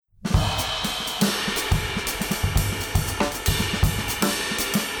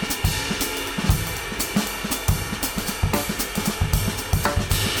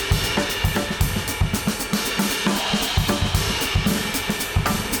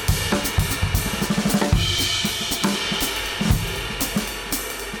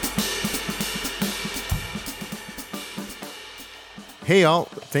Hey all,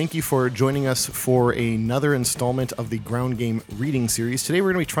 thank you for joining us for another installment of the Ground Game Reading Series. Today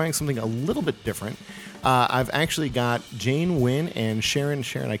we're going to be trying something a little bit different. I've actually got Jane Wynn and Sharon.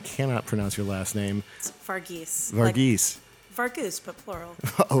 Sharon, I cannot pronounce your last name. It's Varghese. Varghese. Like Varghese, but plural.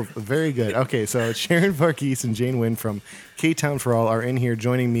 Oh, very good. Okay, so Sharon Varghese and Jane Wynn from K-Town for All are in here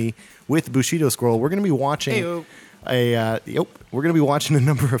joining me with Bushido Scroll. We're going to be watching we're going to be watching a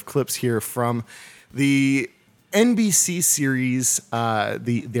number of clips here from the NBC series,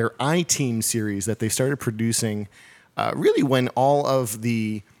 their I-Team series that they started producing really when all of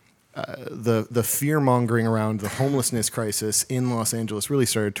the fear-mongering around the homelessness crisis in Los Angeles really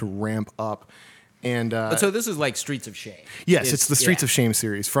started to ramp up. And but so this is like Streets of Shame. Yes, it's the Streets of Shame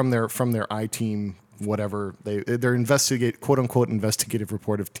series from their I-Team, whatever. Their quote-unquote investigative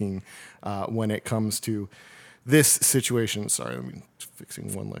reportive team when it comes to this situation. Sorry, I'm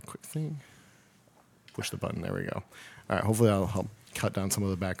fixing one quick thing. Push the button. There we go. All right. Hopefully, I'll help cut down some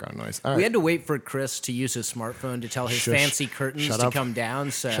of the background noise. All right. We had to wait for Chris to use his smartphone to tell his fancy curtains to come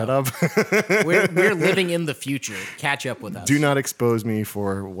down. So Shut up. we're living in the future. Catch up with us. Do not expose me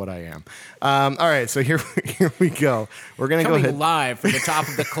for what I am. All right. So here we go. We're gonna go ahead live from the top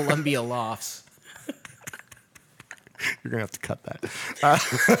of the Columbia Lofts. You're going to have to cut that.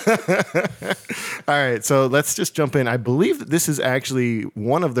 All right, so let's just jump in. I believe that this is actually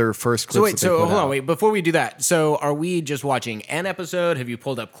one of their first clips. Hold on. Before we do that, so are we just watching an episode? Have you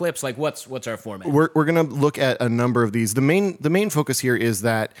pulled up clips? Like, what's our format? We're going to look at a number of these. The main focus here is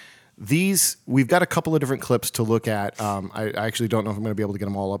that we've got a couple of different clips to look at. I actually don't know if I'm going to be able to get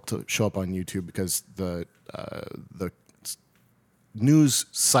them all up to show up on YouTube because the news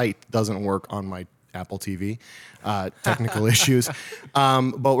site doesn't work on my Apple TV, technical issues.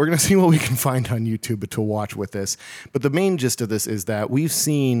 But we're going to see what we can find on YouTube to watch with this. But the main gist of this is that we've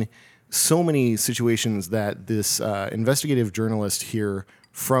seen so many situations that this investigative journalist here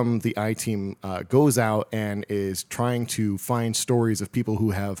from the I-Team goes out and is trying to find stories of people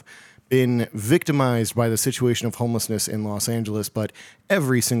who have been victimized by the situation of homelessness in Los Angeles, but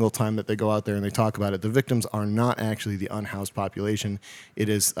every single time that they go out there and they talk about it, the victims are not actually the unhoused population. It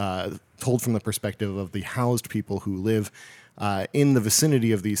is told from the perspective of the housed people who live in the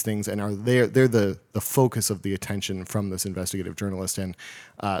vicinity of these things and are they're the focus of the attention from this investigative journalist. And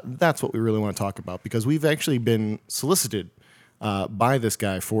that's what we really want to talk about because we've actually been solicited by this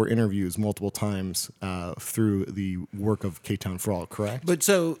guy for interviews multiple times through the work of K-Town for All, correct? But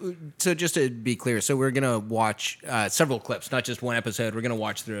so just to be clear, so we're gonna watch several clips, not just one episode. We're gonna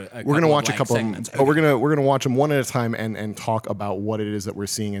watch through. We're gonna watch a couple segments. of them, but we're gonna watch them one at a time and talk about what it is that we're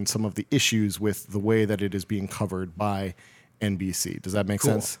seeing and some of the issues with the way that it is being covered by NBC. Does that make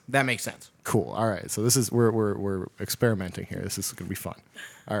sense? That makes sense. Cool. All right. So this is we're experimenting here. This is gonna be fun.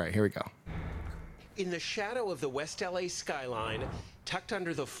 All right. Here we go. In the shadow of the West LA skyline, tucked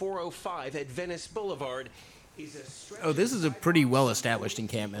under the 405 at Venice Boulevard, is a stretch. Oh, this is a pretty well-established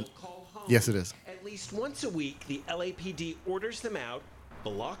encampment. Yes, it is. At least once a week, the LAPD orders them out,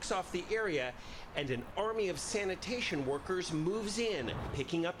 blocks off the area, and an army of sanitation workers moves in,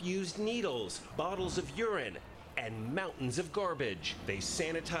 picking up used needles, bottles of urine, and mountains of garbage. They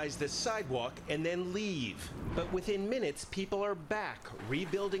sanitize the sidewalk and then leave. But within minutes, people are back,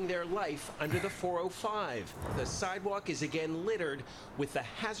 rebuilding their life under the 405. The sidewalk is again littered with the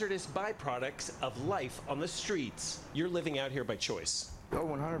hazardous byproducts of life on the streets. You're living out here by choice. Oh,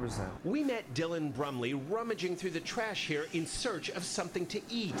 100%. We met Dylan Brumley rummaging through the trash here in search of something to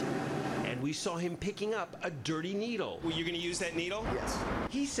eat. And we saw him picking up a dirty needle. Were you going to use that needle? Yes.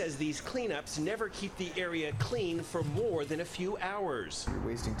 He says these cleanups never keep the area clean for more than a few hours. You're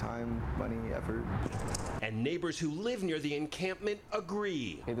wasting time, money, effort. And neighbors who live near the encampment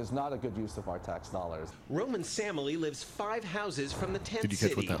agree. It is not a good use of our tax dollars. Roman Samily lives 5 houses from the tent Did you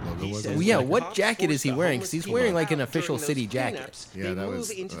catch city. what that logo He was? says Well, yeah, when what cops jacket force is he the wearing? 'Cause homeless he's people wearing, like, an out official during city those jacket. cleanups, Yeah, they that move was,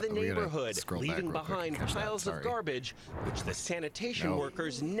 into the we gotta neighborhood, scroll back leaving real quick and behind catch that, piles of sorry. garbage, which the sanitation No.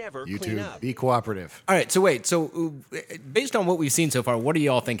 workers never clean YouTube, up. be cooperative. All right. So wait. So based on what we've seen so far, what are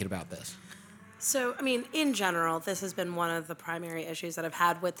you all thinking about this? So, I mean, in general, this has been one of the primary issues that I've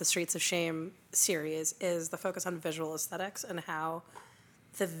had with the Streets of Shame series is the focus on visual aesthetics and how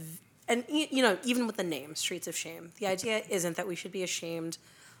even with the name Streets of Shame, the idea isn't that we should be ashamed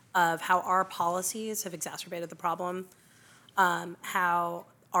of how our policies have exacerbated the problem, how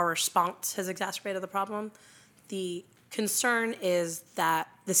our response has exacerbated the problem. The concern is that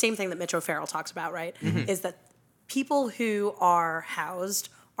the same thing that Mitch O'Farrell talks about, right, is that people who are housed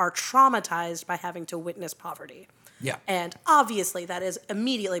are traumatized by having to witness poverty. Yeah. And obviously that is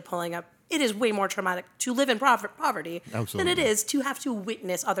immediately pulling up, it is way more traumatic to live in poverty Absolutely. than it is to have to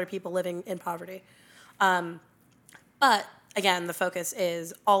witness other people living in poverty. But again, the focus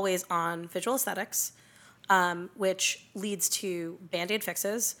is always on visual aesthetics, which leads to Band-Aid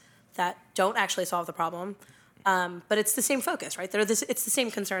fixes that don't actually solve the problem. But it's the same focus, right? It's the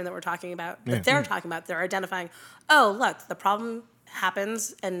same concern that we're talking about, that they're talking about. They're identifying, oh, look, the problem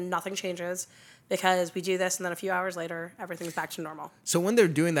happens and nothing changes because we do this and then a few hours later, everything's back to normal. So when they're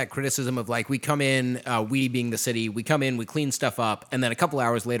doing that criticism of like, we come in, we being the city, we come in, we clean stuff up, and then a couple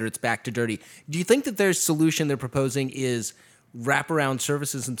hours later it's back to dirty. Do you think that their solution they're proposing is wraparound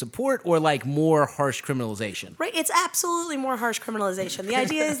services and support, or like more harsh criminalization? Right, it's absolutely more harsh criminalization. The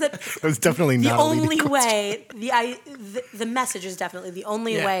idea is that It's definitely the not a leading only way, the message is definitely the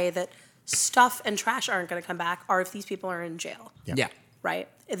only way that stuff and trash aren't going to come back are if these people are in jail. Yeah. Right?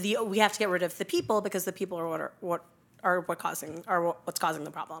 We have to get rid of the people because the people are what's causing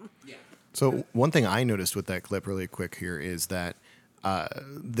the problem. Yeah. So one thing I noticed with that clip really quick here is that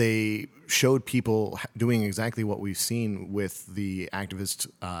they showed people doing exactly what we've seen with the activists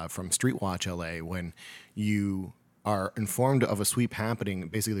from Street Watch LA. When you are informed of a sweep happening,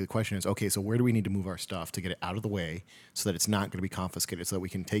 basically the question is, okay, so where do we need to move our stuff to get it out of the way so that it's not going to be confiscated, so that we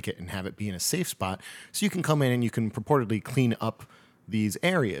can take it and have it be in a safe spot so you can come in and you can purportedly clean up these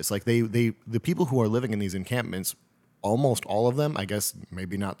areas. Like the people who are living in these encampments, almost all of them, I guess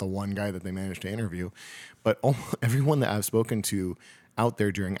maybe not the one guy that they managed to interview, but everyone that I've spoken to out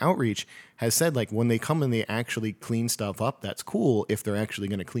there during outreach has said, like, when they come and they actually clean stuff up, that's cool if they're actually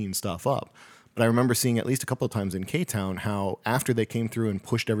going to clean stuff up. But I remember seeing at least a couple of times in K-Town how after they came through and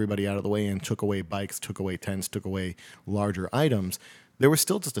pushed everybody out of the way and took away bikes, took away tents, took away larger items, there was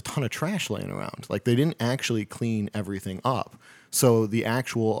still just a ton of trash laying around. Like, they didn't actually clean everything up. So the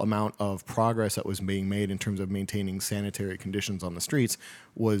actual amount of progress that was being made in terms of maintaining sanitary conditions on the streets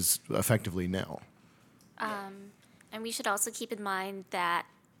was effectively nil. And we should also keep in mind that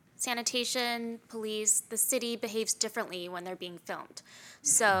sanitation, police, the city behaves differently when they're being filmed.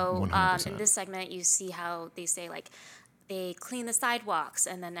 So in this segment, you see how they say, like, they clean the sidewalks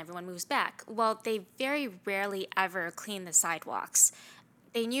and then everyone moves back. Well, they very rarely ever clean the sidewalks.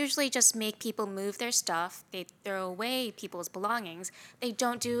 They usually just make people move their stuff. They throw away people's belongings. They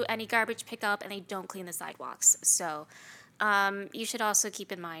don't do any garbage pickup, and they don't clean the sidewalks. So you should also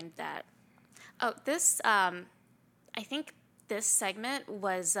keep in mind that, I think this segment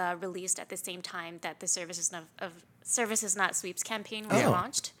was released at the same time that the Services Not Sweeps campaign was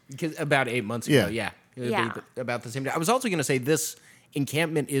launched. Because about 8 months ago, about the same time. I was also going to say this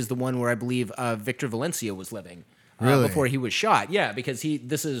encampment is the one where I believe Victor Valencia was living. Really? Before he was shot. Yeah, because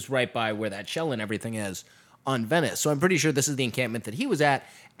this is right by where that shell and everything is on Venice. So I'm pretty sure this is the encampment that he was at.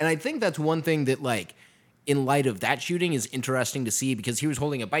 And I think that's one thing that, like, in light of that shooting is interesting to see, because he was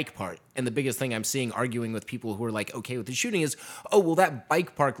holding a bike park. And the biggest thing I'm seeing arguing with people who are like, okay with the shooting is, oh, well, that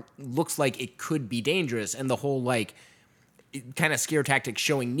bike park looks like it could be dangerous. And the whole, like, kind of scare tactics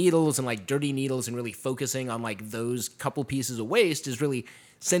showing needles and, like, dirty needles and really focusing on, like, those couple pieces of waste is really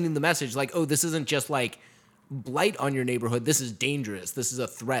sending the message, like, oh, this isn't just, like, blight on your neighborhood. This is dangerous. This is a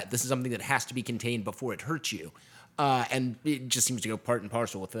threat. This is something that has to be contained before it hurts you. And it just seems to go part and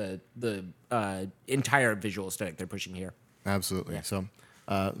parcel with the entire visual aesthetic they're pushing here. Absolutely. Yeah. So,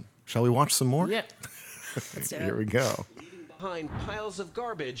 shall we watch some more? Yeah. Let's do it. Here we go. Behind piles of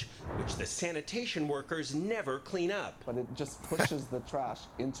garbage, which the sanitation workers never clean up. But it just pushes the trash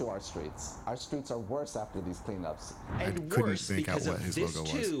into our streets. Our streets are worse after these cleanups. And couldn't worse make out because what of his this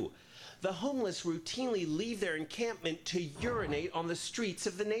logo was. too. The homeless routinely leave their encampment to urinate on the streets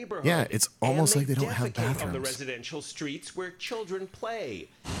of the neighborhood. Yeah, it's almost and like they don't have defecate on the bathrooms. residential streets where children play.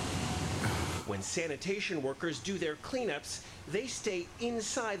 When sanitation workers do their cleanups, they stay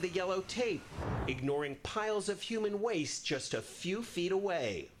inside the yellow tape, ignoring piles of human waste just a few feet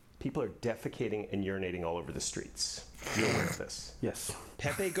away. People are defecating and urinating all over the streets. You're aware of this? Yes.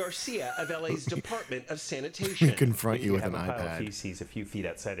 Pepe Garcia of LA's Department of Sanitation. Confront you with have an a pile of iPad. feces a few feet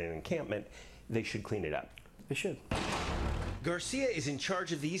outside an encampment, they should clean it up. They should. Garcia is in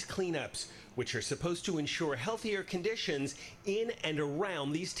charge of these cleanups, which are supposed to ensure healthier conditions in and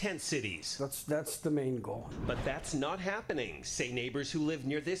around these tent cities. That's the main goal. But that's not happening, say neighbors who live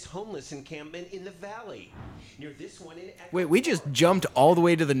near this homeless encampment in the valley. Near this one in Wait, we just jumped all the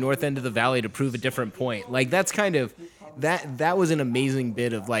way to the north end of the valley to prove a different point. Like, that's kind of that was an amazing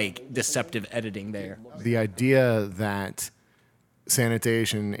bit of, like, deceptive editing there. The idea that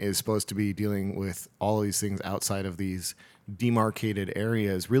sanitation is supposed to be dealing with all these things outside of these demarcated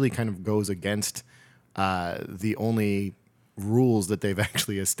areas really kind of goes against the only rules that they've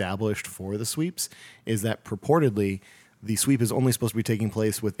actually established for the sweeps, is that purportedly the sweep is only supposed to be taking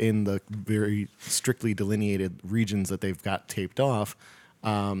place within the very strictly delineated regions that they've got taped off.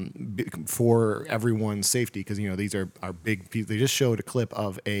 for everyone's safety, because these are big pieces. They just showed a clip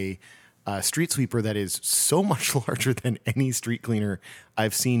of a street sweeper that is so much larger than any street cleaner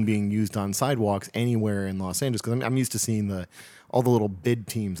I've seen being used on sidewalks anywhere in Los Angeles. Because I'm used to seeing all the little bid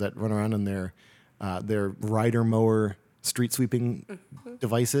teams that run around in their rider mower street sweeping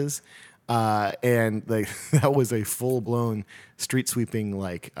devices. And that was a full blown street sweeping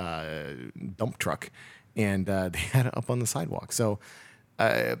dump truck, and they had it up on the sidewalk. So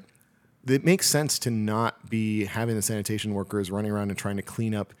it makes sense to not be having the sanitation workers running around and trying to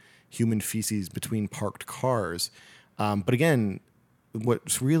clean up human feces between parked cars. But again,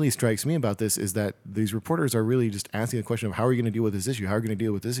 what really strikes me about this is that these reporters are really just asking the question of how are you going to deal with this issue? How are you going to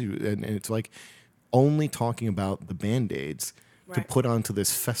deal with this issue? And it's like only talking about the Band-Aids to put onto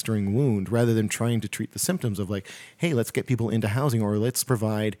this festering wound rather than trying to treat the symptoms of hey, let's get people into housing, or let's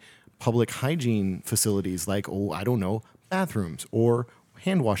provide public hygiene facilities like, bathrooms or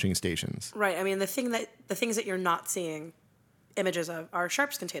hand washing stations. Right. I mean, the things that you're not seeing images of are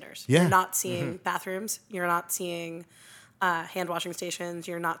sharps containers. Yeah. You're not seeing bathrooms. You're not seeing hand washing stations.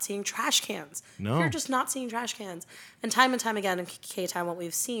 You're not seeing trash cans. No. You're just not seeing trash cans. And time again in K-Town, what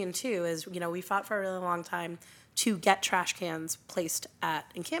we've seen too is, we fought for a really long time to get trash cans placed at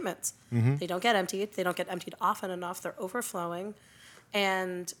encampments. They don't get emptied. They don't get emptied often enough. They're overflowing.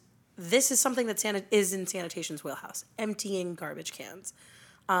 And this is something that is in sanitation's wheelhouse, emptying garbage cans.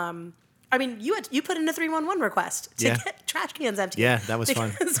 I mean, you put in a 311 request to get trash cans emptied. Yeah, that was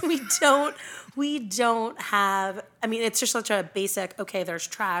fun. Because we don't have, I mean, it's just such a basic, okay, there's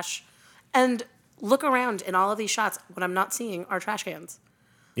trash. And look around in all of these shots, what I'm not seeing are trash cans.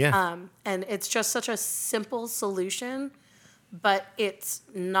 Yeah. And it's just such a simple solution, but it's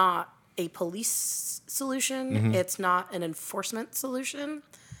not a police solution. It's not an enforcement solution.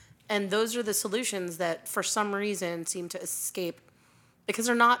 And those are the solutions that, for some reason, seem to escape because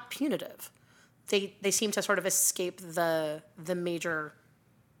they're not punitive. They seem to sort of escape the major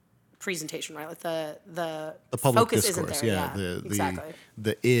presentation, right? Like the public focus discourse, isn't there. Exactly.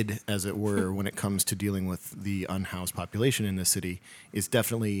 The id, as it were, when it comes to dealing with the unhoused population in the city, is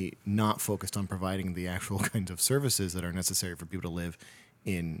definitely not focused on providing the actual kinds of services that are necessary for people to live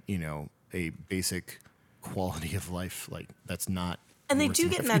in, a basic quality of life that's not. And they worse do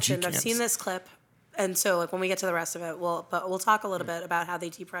than get refugee mentioned. I've camps. seen this clip, and so when we get to the rest of it, we'll talk a little bit about how they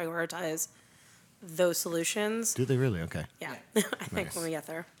deprioritize those solutions. Do they really? Okay. Yeah, I think when we get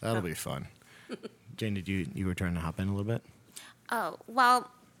there. That'll be fun. Jane, did you were trying to hop in a little bit? Oh,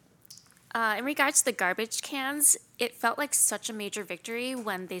 well, in regards to the garbage cans, it felt like such a major victory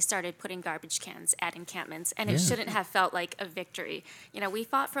when they started putting garbage cans at encampments, and it shouldn't have felt like a victory. We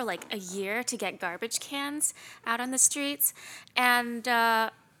fought for a year to get garbage cans out on the streets, and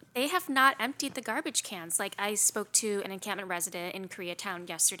they have not emptied the garbage cans. I spoke to an encampment resident in Koreatown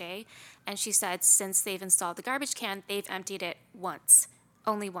yesterday, and she said since they've installed the garbage can, they've emptied it once.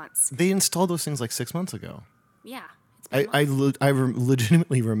 Only once. They installed those things 6 months ago. Yeah. I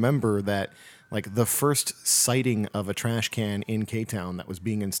legitimately remember that the first sighting of a trash can in K-Town that was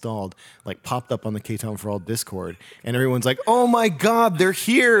being installed popped up on the K-Town for All Discord, and everyone's like, "Oh my God, they're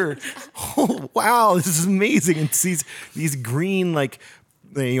here! Oh wow, this is amazing!" And these green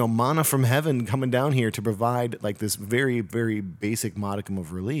manna from heaven coming down here to provide this very, very basic modicum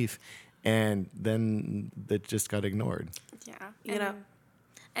of relief, and then that just got ignored. Yeah.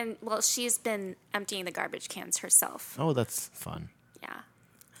 And she's been emptying the garbage cans herself. Oh, that's fun. Yeah.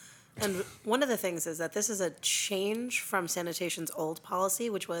 And one of the things is that this is a change from sanitation's old policy,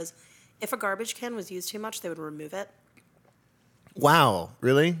 which was if a garbage can was used too much, they would remove it. Wow,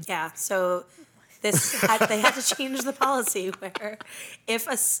 really? Yeah. So they had to change the policy where if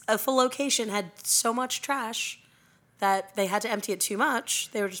a location had so much trash that they had to empty it too much,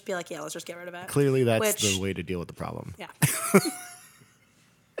 they would just be like, yeah, let's just get rid of it. Clearly, that's the way to deal with the problem. Yeah.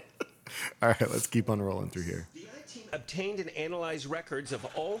 All right, let's keep on rolling through here. The I team obtained and analyzed records of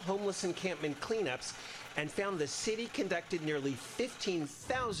all homeless encampment cleanups and found the city conducted nearly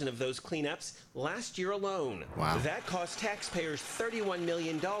 15,000 of those cleanups last year alone. Wow. That cost taxpayers $31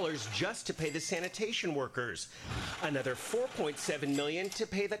 million just to pay the sanitation workers. Another $4.7 million to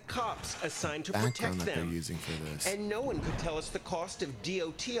pay the cops assigned to protect Background that they're them. using for this. And no one could tell us the cost of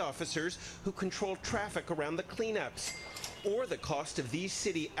DOT officers who control traffic around the cleanups. or the cost of these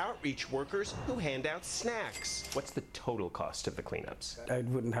city outreach workers who hand out snacks. What's the total cost of the cleanups? I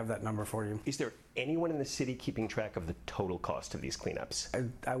wouldn't have that number for you. Is there anyone in the city keeping track of the total cost of these cleanups?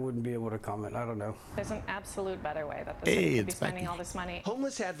 I wouldn't be able to comment. I don't know. There's an absolute better way that the city could be spending all this money.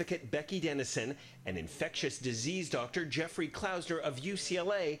 Homeless advocate Becky Dennison and infectious disease doctor Jeffrey Klausner of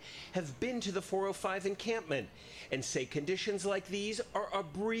UCLA have been to the 405 encampment and say conditions like these are a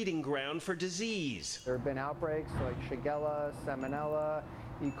breeding ground for disease. There have been outbreaks like Shigella, Salmonella,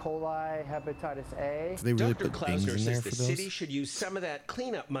 E. coli, hepatitis A. Do they really Dr. put things Klausner in there says for the those? city should use some of that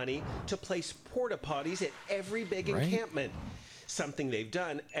cleanup money to place porta potties at every big Right. encampment. Something they've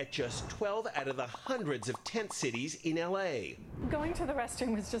done at just 12 out of the hundreds of tent cities in LA. Going to the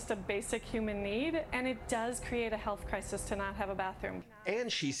restroom is just a basic human need, and it does create a health crisis to not have a bathroom.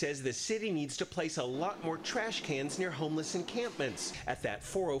 And she says the city needs to place a lot more trash cans near homeless encampments. At that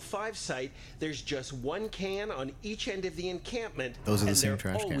 405 site, there's just one can on each end of the encampment. Those are the and same they're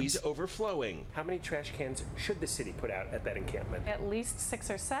trash always cans. overflowing. How many trash cans should the city put out at that encampment? At least 6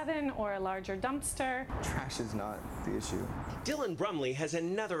 or 7, or a larger dumpster. Trash is not the issue. Dylan Brumley has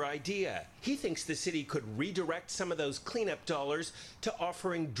another idea. He thinks the city could redirect some of those cleanup dollars to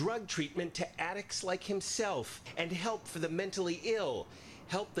offering drug treatment to addicts like himself and help for the mentally ill.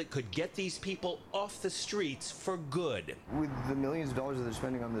 Help that could get these people off the streets for good. With the millions of dollars that they're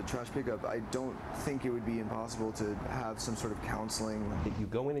spending on the trash pickup, I don't think it would be impossible to have some sort of counseling. If you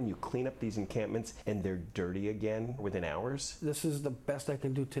go in and you clean up these encampments and they're dirty again within hours? This is the best I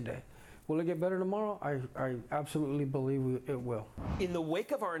can do today. Will it get better tomorrow? I absolutely believe it will. In the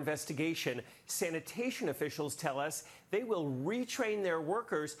wake of our investigation, sanitation officials tell us they will retrain their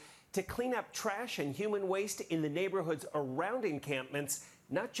workers to clean up trash and human waste in the neighborhoods around encampments,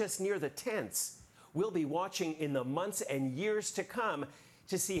 not just near the tents. We'll be watching in the months and years to come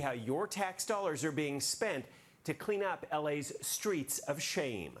to see how your tax dollars are being spent to clean up LA's streets of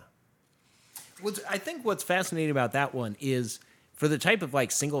shame. I think what's fascinating about that one is for the type of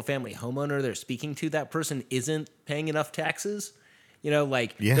like single family homeowner they're speaking to, that person isn't paying enough taxes. You know,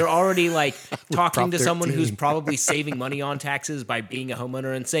 like they're already like talking to someone who's probably saving money on taxes by being a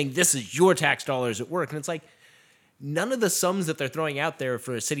homeowner and saying, this is your tax dollars at work. And it's like, none of the sums that they're throwing out there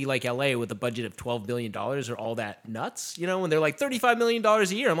for a city like LA with a budget of $12 billion are all that nuts. You know, when they're like $35 million a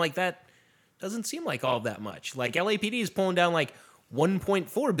year, I'm like, that doesn't seem like all that much. Like LAPD is pulling down like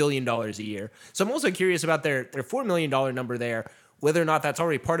 $1.4 billion a year. So I'm also curious about their $4 million number there, whether or not that's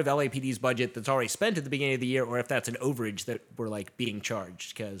already part of LAPD's budget that's already spent at the beginning of the year, or if that's an overage that we're like being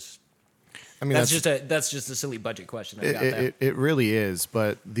charged. Because I mean, that's just a silly budget question. It really is.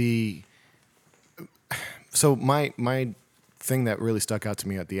 But so my thing that really stuck out to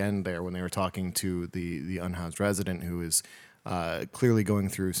me at the end there when they were talking to the unhoused resident who is clearly going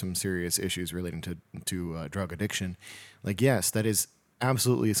through some serious issues relating to drug addiction. Like, yes, that is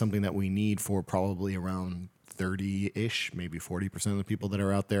absolutely something that we need for probably around 30-ish, maybe 40% of the people that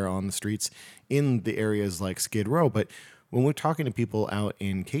are out there on the streets in the areas like Skid Row. But when we're talking to people out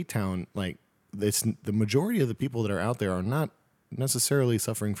in K-Town, like it's the majority of the people that are out there are not necessarily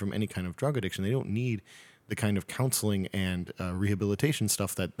suffering from any kind of drug addiction. They don't need the kind of counseling and rehabilitation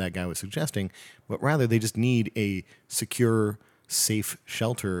stuff that guy was suggesting, but rather they just need a secure, safe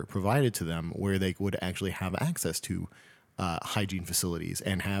shelter provided to them where they would actually have access to hygiene facilities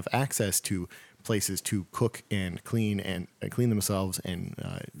and have access to places to cook and clean themselves and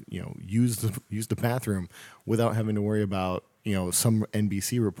use the bathroom without having to worry about some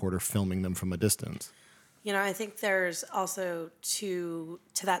NBC reporter filming them from a distance. I think there's also to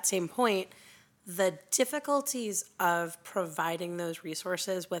that same point the difficulties of providing those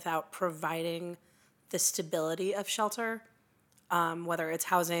resources without providing the stability of shelter, whether it's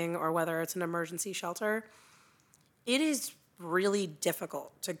housing or whether it's an emergency shelter. It is really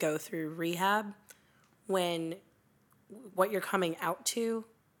difficult to go through rehab when what you're coming out to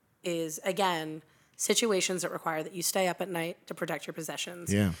is, again, situations that require that you stay up at night to protect your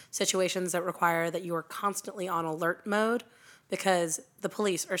possessions. Yeah. Situations that require that you are constantly on alert mode because the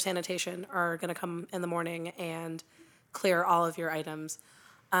police or sanitation are going to come in the morning and clear all of your items.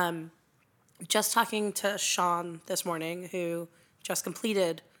 Just talking to Sean this morning, who just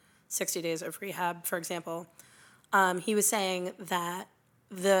completed 60 days of rehab, for example, he was saying that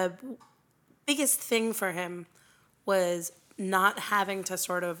the biggest thing for him was not having to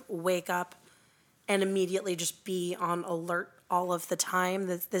sort of wake up and immediately just be on alert all of the time.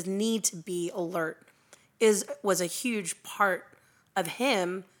 This need to be alert was a huge part of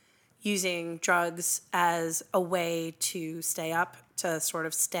him using drugs as a way to stay up, to sort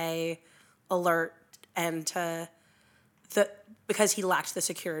of stay alert, and because he lacked the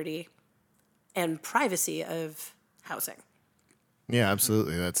security and privacy of housing. Yeah,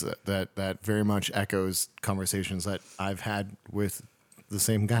 absolutely. That very much echoes conversations that I've had with the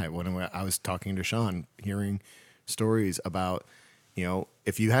same guy when I was talking to Sean, hearing stories about,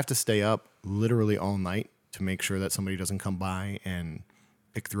 if you have to stay up literally all night to make sure that somebody doesn't come by and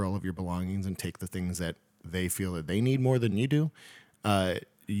pick through all of your belongings and take the things that they feel that they need more than you do,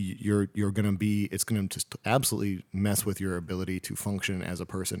 you're going to be, it's going to just absolutely mess with your ability to function as a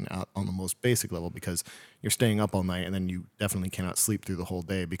person out on the most basic level, because you're staying up all night and then you definitely cannot sleep through the whole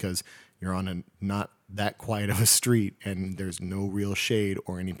day because you're on a not that quiet of a street and there's no real shade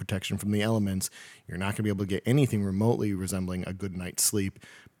or any protection from the elements. You're not going to be able to get anything remotely resembling a good night's sleep.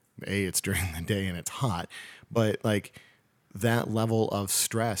 It's during the day and it's hot, but like that level of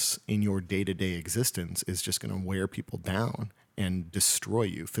stress in your day-to-day existence is just going to wear people down and destroy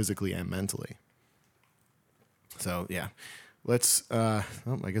you physically and mentally. So yeah, let's. I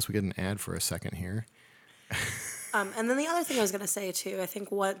guess we get an ad for a second here. And then the other thing I was going to say too, I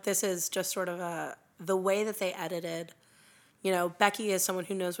think what this is just sort of the way that they edited. Becky is someone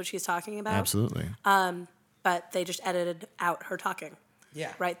who knows what she's talking about. Absolutely. But they just edited out her talking.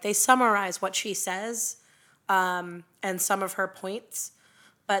 Yeah. Right. They summarize what she says, and some of her points.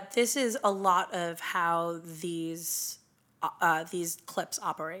 But this is a lot of how these clips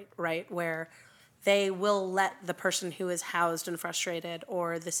operate, right? Where they will let the person who is housed and frustrated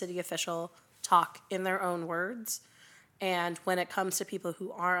or the city official talk in their own words. And when it comes to people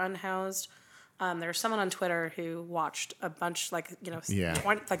who are unhoused, there's someone on Twitter who watched a bunch, 29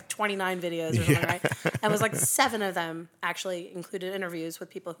 videos or something, right? And was like 7 of them actually included interviews with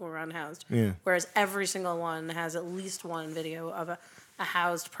people who were unhoused. Yeah. Whereas every single one has at least one video of a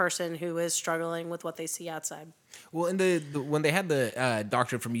housed person who is struggling with what they see outside. Well, when they had the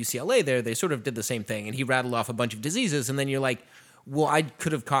doctor from UCLA there, they sort of did the same thing, and he rattled off a bunch of diseases, and then you're like, well, I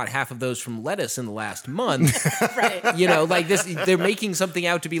could have caught half of those from lettuce in the last month. Right. This, they're making something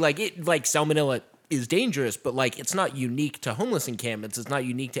out to be like salmonella is dangerous, but like it's not unique to homeless encampments. It's not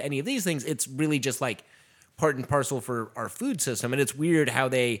unique to any of these things. It's really just like part and parcel for our food system, and it's weird how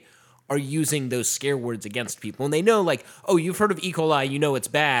they are using those scare words against people. And they know, like, oh, you've heard of E. coli, it's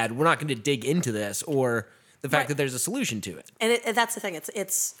bad. We're not going to dig into this, or the fact that there's a solution to it. And that's the thing.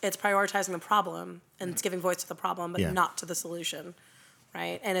 It's prioritizing the problem, and it's giving voice to the problem, but not to the solution,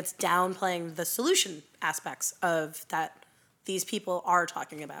 right? And it's downplaying the solution aspects of that these people are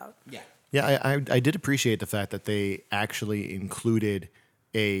talking about. Yeah. Yeah, I did appreciate the fact that they actually included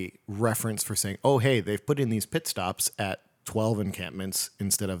a reference for saying, oh, hey, they've put in these pit stops at 12 encampments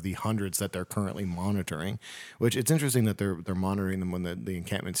instead of the hundreds that they're currently monitoring, which it's interesting that they're monitoring them when the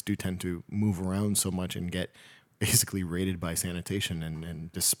encampments do tend to move around so much and get basically raided by sanitation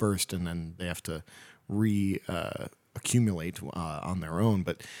and dispersed, and then they have to accumulate on their own.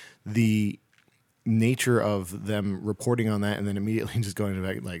 But the nature of them reporting on that and then immediately just going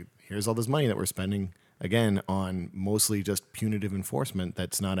to like, here's all this money that we're spending again on mostly just punitive enforcement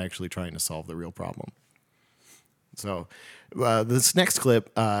that's not actually trying to solve the real problem. So this next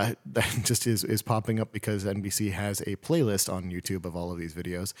clip that just is popping up because NBC has a playlist on YouTube of all of these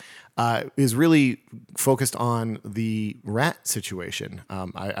videos, is really focused on the rat situation.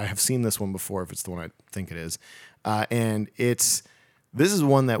 I have seen this one before, if it's the one I think it is. And this is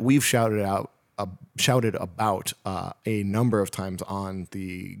one that we've shouted about a number of times on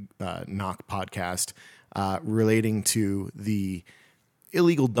the Knock podcast, relating to the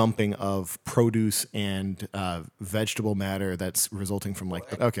illegal dumping of produce and vegetable matter that's resulting from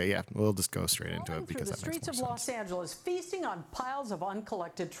we'll just go straight into it because the streets of Los Angeles feasting on piles of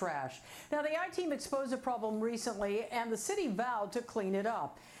uncollected trash. Now, the I-Team exposed a problem recently, and the city vowed to clean it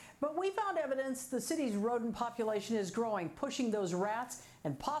up. But we found evidence the city's rodent population is growing, pushing those rats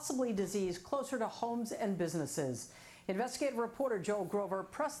and possibly disease closer to homes and businesses. Investigative reporter Joel Grover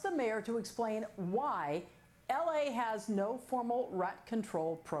pressed the mayor to explain why LA has no formal rat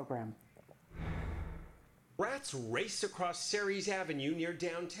control program. Rats race across Ceres Avenue near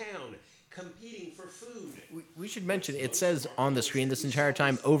downtown, competing for food. We should mention, it says on the screen this entire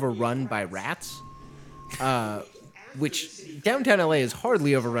time, overrun by rats, which downtown LA is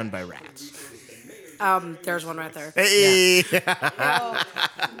hardly overrun by rats. There's one right there. Hey! Yeah.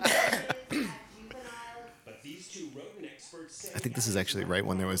 I think this is actually right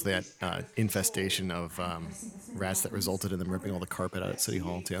when there was that infestation of rats that resulted in them ripping all the carpet out at City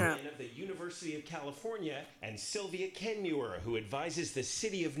Hall, too. Of the University of California and Sylvia Kenmuir, who advises the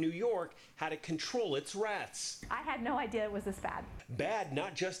city of New York how to control its rats. I had no idea it was this bad. Bad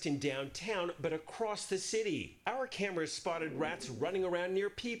not just in downtown, but across the city. Our cameras spotted rats running around near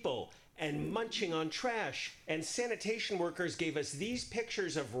people and munching on trash. And sanitation workers gave us these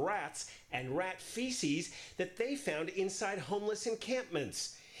pictures of rats and rat feces that they found inside homeless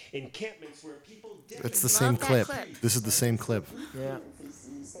encampments. Encampments where people It's the same clip. This is the same clip. Yeah.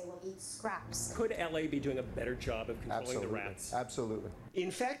 They will eat scraps. Could LA be doing a better job of controlling the rats? Absolutely.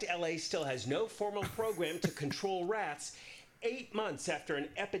 In fact, LA still has no formal program to control rats 8 months after an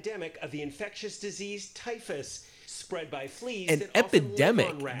epidemic of the infectious disease typhus spread by fleas. An that often live epidemic?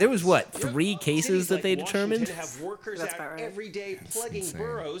 on rats. There was what, 3 cases Cities that like they determined? Washington have workers That's out about right. every day plugging insane.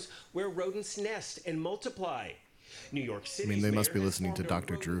 burrows where rodents nest and multiply. New York City. I mean, they must be listening to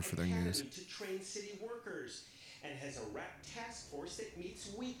Dr. Drew for their news. To train city workers and has a rat task force that meets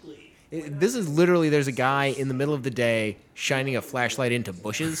weekly. This is literally, there's a guy in the middle of the day shining a flashlight into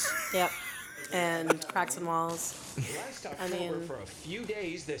bushes. Yep. And cracks in walls. Last October, for a few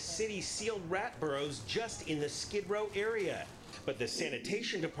days, the city sealed rat burrows just in the Skid Row area. But the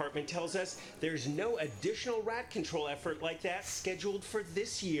sanitation department tells us there's no additional rat control effort like that scheduled for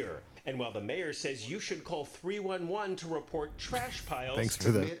this year. And while the mayor says you should call 311 to report trash piles, Thanks for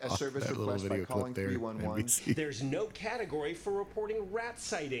Submit a service that little request by video calling clip there. 311. NBC. there's no category for reporting rat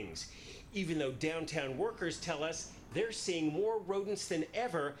sightings, even though downtown workers tell us they're seeing more rodents than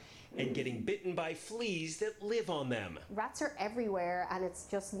ever and getting bitten by fleas that live on them. Rats are everywhere, and it's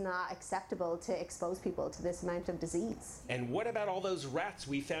just not acceptable to expose people to this amount of disease. And what about all those rats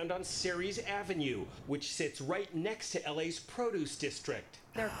we found on Ceres Avenue, which sits right next to LA's produce district?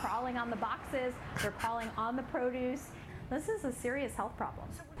 They're crawling on the boxes, they're crawling on the produce. This is a serious health problem.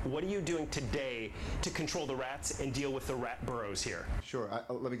 What are you doing today to control the rats and deal with the rat burrows here? Sure.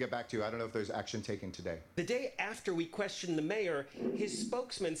 Let me get back to you. I don't know if there's action taken today. The day after we questioned the mayor, his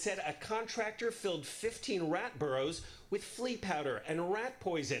spokesman said a contractor filled 15 rat burrows with flea powder and rat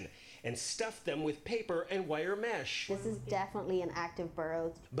poison and stuffed them with paper and wire mesh. This is definitely an active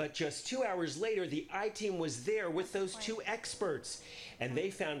burrow. But just 2 hours later, the I-team was there with those 2 experts, and they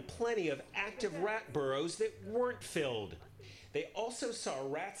found plenty of active rat burrows that weren't filled. They also saw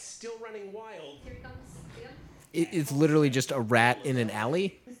rats still running wild. It's literally just a rat in an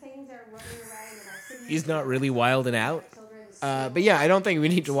alley. He's not really wild and out. But yeah, I don't think we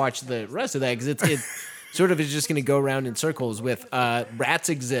need to watch the rest of that because it sort of is just going to go around in circles with rats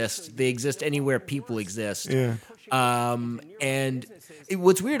exist. They exist anywhere people exist. Yeah. And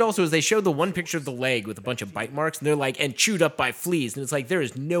what's weird also is they showed the one picture of the leg with a bunch of bite marks, and they're like, and chewed up by fleas. And it's like, there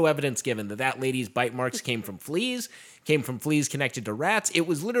is no evidence given that that lady's bite marks came from fleas connected to rats. It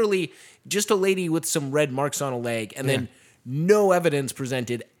was literally just a lady with some red marks on a leg, and then no evidence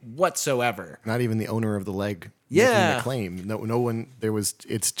presented whatsoever. Not even the owner of the leg Yeah. making the claim. No one,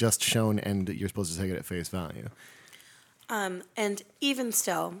 it's just shown, and you're supposed to take it at face value. And even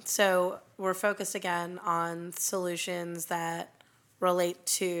still, so we're focused again on solutions that relate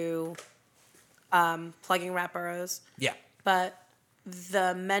to plugging rat burrows. Yeah. But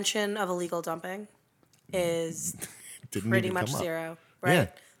the mention of illegal dumping is pretty much zero, right?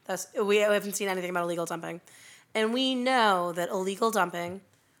 Yeah. We haven't seen anything about illegal dumping. And we know that illegal dumping,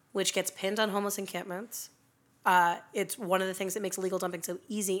 which gets pinned on homeless encampments, it's one of the things that makes illegal dumping so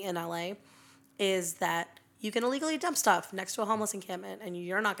easy in LA, is that you can illegally dump stuff next to a homeless encampment and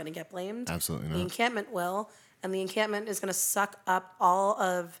you're not going to get blamed. Absolutely not. The encampment will, and the encampment is going to suck up all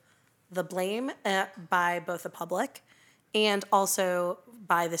of the blame by both the public and also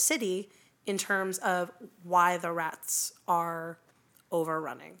by the city in terms of why the rats are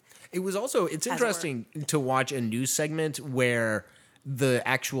overrunning. It's interesting to watch a news segment where the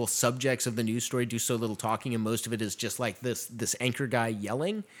actual subjects of the news story do so little talking, and most of it is just like this anchor guy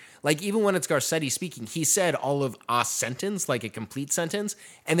yelling. Like, even when it's Garcetti speaking, he said all of a sentence, like a complete sentence,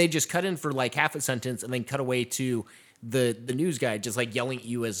 and they just cut in for like half a sentence and then cut away to the news guy just like yelling at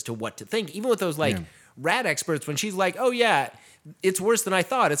you as to what to think. Even with those rat experts, when she's like, oh yeah, it's worse than I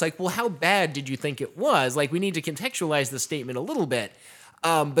thought. It's like, well, how bad did you think it was? Like, we need to contextualize the statement a little bit.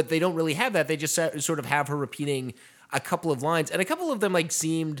 But they don't really have that. They just sort of have her repeating a couple of lines, and a couple of them like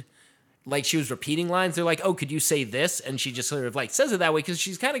seemed like she was repeating lines. They're like, oh, could you say this? And she just sort of like says it that way because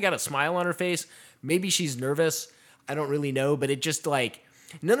she's kind of got a smile on her face. Maybe she's nervous. I don't really know, but it just like,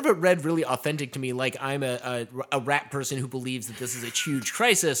 none of it read really authentic to me. Like, I'm a rat person who believes that this is a huge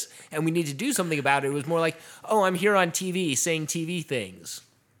crisis and we need to do something about it. It was more like, oh, I'm here on TV saying TV things.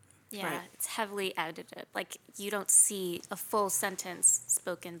 Yeah, Right. it's heavily edited. Like, you don't see a full sentence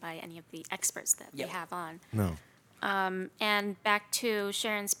spoken by any of the experts that they have on. No. And back to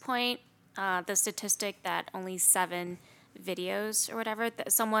Sharon's point, the statistic that only 7 videos or whatever,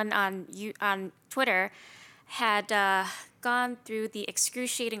 that someone on Twitter had gone through the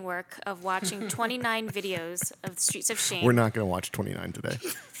excruciating work of watching 29 videos of Streets of Shame. We're not going to watch 29 today.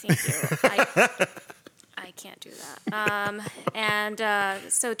 Thank you. I can't do that.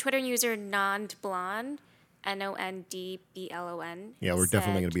 So Twitter user Nondblon, Nondblon. Yeah, we're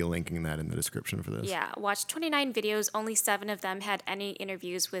definitely going to be linking that in the description for this. Yeah, watched 29 videos. Only 7 of them had any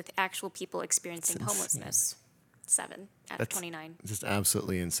interviews with actual people experiencing homelessness. 7 out of 29. Just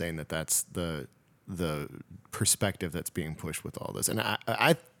absolutely insane that's the perspective that's being pushed with all this. And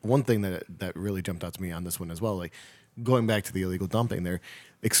I one thing that really jumped out to me on this one as well, like going back to the illegal dumping, they're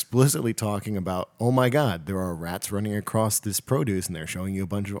explicitly talking about, oh my God, there are rats running across this produce, and they're showing you a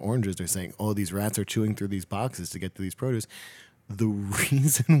bunch of oranges. They're saying, oh, these rats are chewing through these boxes to get to these produce. The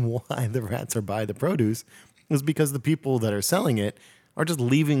reason why the rats are by the produce is because the people that are selling it are just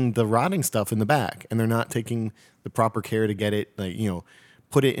leaving the rotting stuff in the back, and they're not taking the proper care to get it,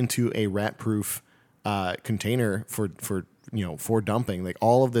 put it into a rat-proof container for dumping. Like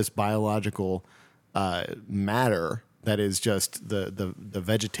all of this biological matter that is just the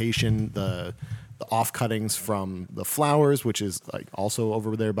vegetation, the offcuttings from the flowers, which is like also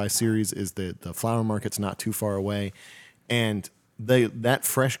over there by Ceres, is the flower market's not too far away, and that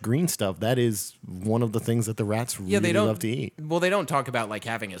fresh green stuff, that is one of the things that the rats really love to eat. Well, they don't talk about like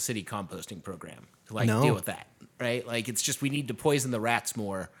having a city composting program to deal with that, right? Like it's just we need to poison the rats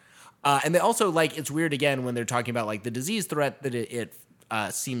more. And they also it's weird again when they're talking about like the disease threat that it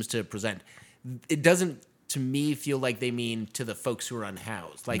seems to present. It doesn't, to me, feel like they mean to the folks who are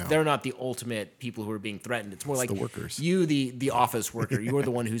unhoused. Like they're not the ultimate people who are being threatened. It's more like the workers. You, the office worker, you are the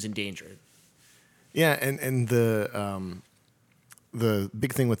one who's endangered. Yeah, and the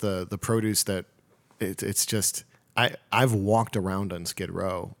big thing with the produce that it's just I've walked around on Skid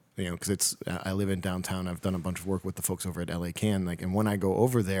Row, because I live in downtown. I've done a bunch of work with the folks over at LA Can, and when I go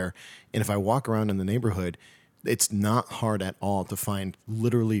over there, and if I walk around in the neighborhood, it's not hard at all to find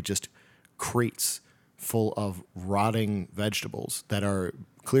literally just crates full of rotting vegetables that are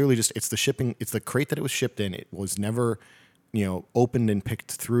clearly it's the crate that it was shipped in. It was never opened and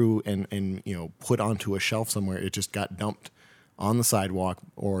picked through and put onto a shelf somewhere. It just got dumped on the sidewalk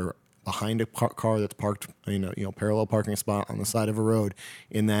or behind a car that's parked parallel parking spot on the side of a road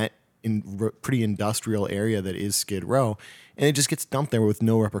in that pretty industrial area that is Skid Row, and it just gets dumped there with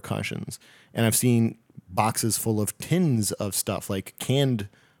no repercussions. And I've seen boxes full of tins of stuff like canned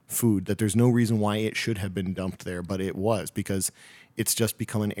food that there's no reason why it should have been dumped there, but it was, because it's just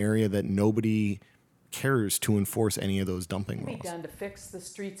become an area that nobody cares to enforce any of those dumping laws. Be done to fix the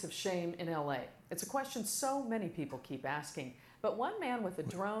streets of shame in LA? It's a question so many people keep asking. But one man with a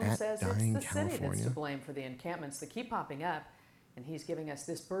drone says it's the city that's to blame for the encampments that keep popping up, and he's giving us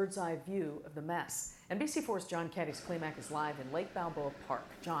this bird's eye view of the mess. NBC4's John Caddy's Klimak is live in Lake Balboa Park.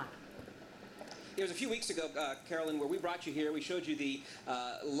 John. It was a few weeks ago, Carolyn, where we brought you here. We showed you the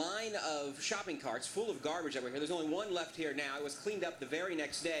line of shopping carts full of garbage that were here. There's only one left here now. It was cleaned up the very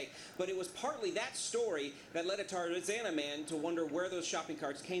next day. But it was partly that story that led a Tarzana man to wonder where those shopping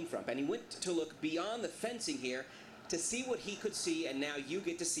carts came from. And he went to look beyond the fencing here to see what he could see, and now you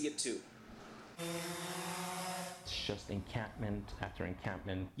get to see it too. It's just encampment after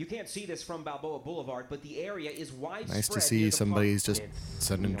encampment. You can't see this from Balboa Boulevard, but the area is widespread. Nice to see somebody's just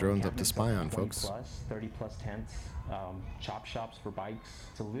sending drones up to spy on 20 folks. 30 plus tents, chop shops for bikes.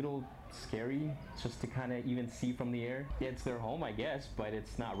 It's a little scary just to kind of even see from the air. It's their home, I guess, but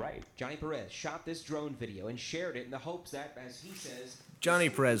it's not right. Johnny Perez shot this drone video and shared it in the hopes that, as he says... Johnny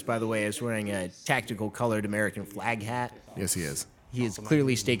Perez, by the way, is wearing a tactical colored American flag hat. Yes, he is. He has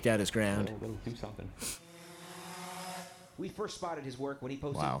clearly staked out his ground. Do something. We first spotted his work when he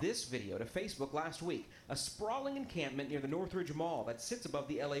posted this video to Facebook last week. A sprawling encampment near the Northridge Mall that sits above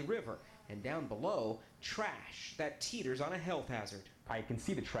the LA River. And down below, trash that teeters on a health hazard. I can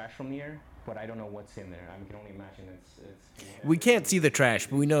see the trash from the air, but I don't know what's in there. I can only imagine it's We can't see the trash,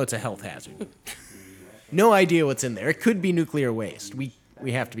 but we know it's a health hazard. No idea what's in there. It could be nuclear waste. We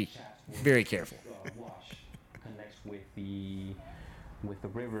have to be very careful. Wash connects with the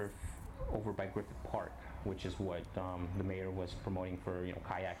river over by Griffith Park, which is what the mayor was promoting for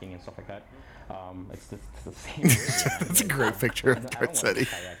kayaking and stuff like that. It's the same. That's a great picture of Garcetti.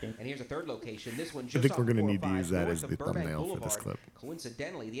 And here's a third location. This one just I think off we're going to 405 need to use that north as of the Burbank thumbnail Boulevard. for this clip.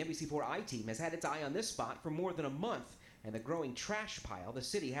 Coincidentally, the NBC4 I-Team has had its eye on this spot for more than a month, and the growing trash pile the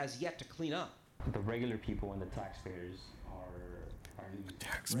city has yet to clean up. The regular people and the taxpayers are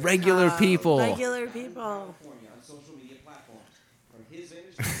regular people. Regular people. On social media platforms. From his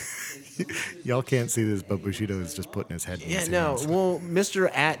Y'all can't see this, but Bushido is just putting his head in his hands. Well,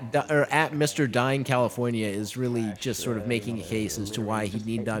 Mr. at Mr. Dying California is really just sort of making a case as to why he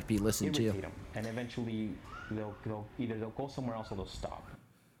need not be listened to. And eventually they'll go somewhere else or they'll stop.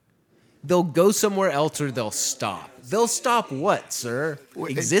 They'll go somewhere else or they'll stop. They'll stop what, sir?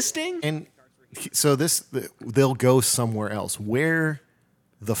 Existing? And so they'll go somewhere else. Where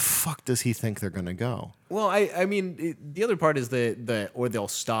the fuck does he think they're going to go? Well, I mean, the other part is the or they'll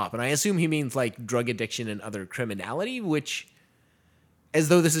stop. And I assume he means like drug addiction and other criminality, which, as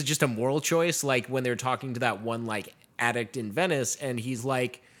though this is just a moral choice. Like when they're talking to that one like addict in Venice and he's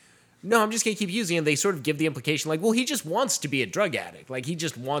like, no, I'm just going to keep using it. And they sort of give the implication like, well, he just wants to be a drug addict. Like he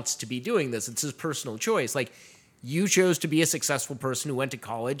just wants to be doing this. It's his personal choice. Like you chose to be a successful person who went to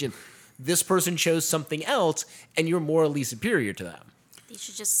college and this person chose something else and you're morally superior to them. They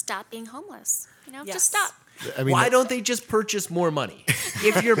should just stop being homeless. Yes. Just stop. I mean, why don't they just purchase more money?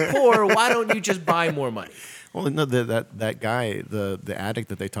 If you're poor, why don't you just buy more money? Well, no, that guy, the addict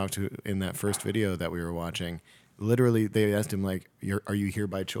that they talked to in that first video that we were watching, literally they asked him like, "Are you here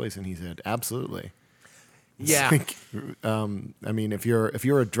by choice?" And he said, "Absolutely." Yeah. Like, I mean, if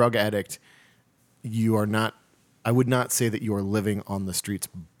you're a drug addict, you are not. I would not say that you are living on the streets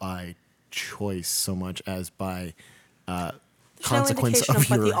by choice so much as by consequence no indication of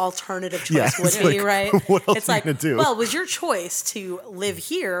your. what the alternative choice would be, like, right? What else it's are you like, gonna do? well, was your choice to live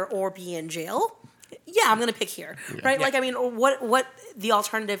here or be in jail? Yeah, I'm going to pick here, right? Yeah. Like, I mean, what the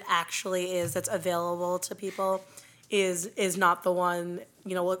alternative actually is that's available to people is not the one.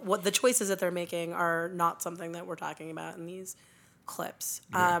 You know, what the choices that they're making are not something that we're talking about in these clips.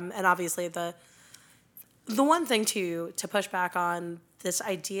 Yeah. And obviously, the one thing to push back on this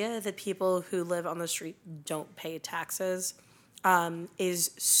idea that people who live on the street don't pay taxes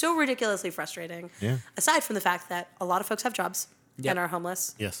is so ridiculously frustrating. Yeah. Aside from the fact that a lot of folks have jobs Yep. and are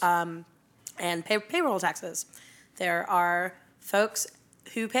homeless. Yes. And pay payroll taxes. There are folks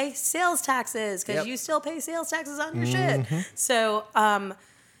who pay sales taxes because Yep. you still pay sales taxes on your shit. So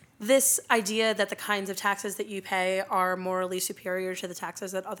this idea that the kinds of taxes that you pay are morally superior to the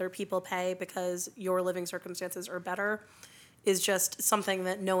taxes that other people pay because your living circumstances are better is just something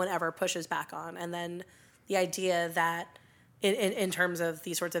that no one ever pushes back on. And then the idea that in terms of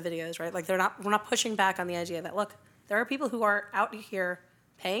these sorts of videos, right? Like we're not pushing back on the idea that, look, there are people who are out here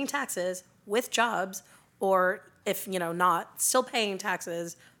paying taxes with jobs, or if not, still paying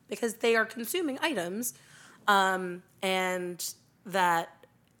taxes because they are consuming items, and that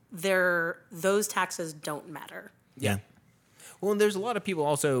those taxes don't matter. Yeah. Well, and there's a lot of people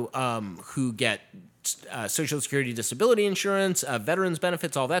also who get Social Security disability insurance, veterans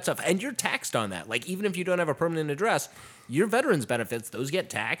benefits, all that stuff, and you're taxed on that. Like, even if you don't have a permanent address, your veterans benefits, those get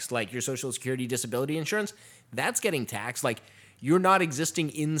taxed. Like, your Social Security disability insurance, that's getting taxed. Like, you're not existing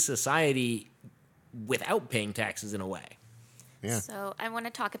in society without paying taxes in a way. Yeah. So I want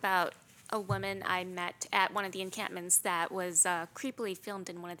to talk about a woman I met at one of the encampments that was creepily filmed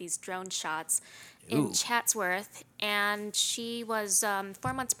in one of these drone shots in Chatsworth. And she was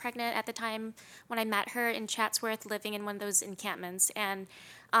 4 months pregnant at the time when I met her in Chatsworth, living in one of those encampments. And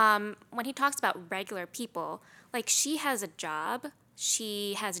when he talks about regular people, like, she has a job,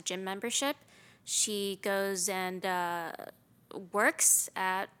 she has a gym membership, she goes and works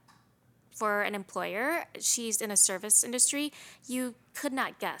for an employer. She's in a service industry. You could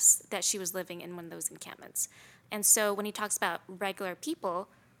not guess that she was living in one of those encampments. And so when he talks about regular people,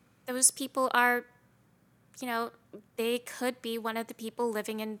 those people are, they could be one of the people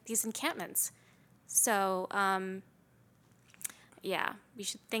living in these encampments. So, we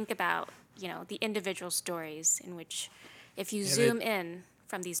should think about, the individual stories in which, if you zoom in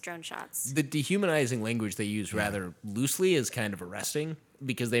from these drone shots. The dehumanizing language they use rather loosely is kind of arresting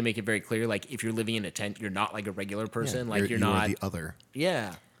because they make it very clear, like, if you're living in a tent, you're not like a regular person. Yeah, like, you're you not are the other.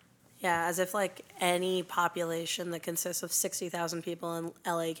 Yeah. Yeah, as if like any population that consists of 60,000 people in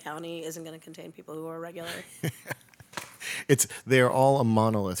LA County isn't going to contain people who are regular. They're all a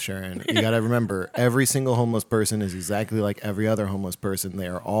monolith, Sharon. You got to remember, every single homeless person is exactly like every other homeless person. They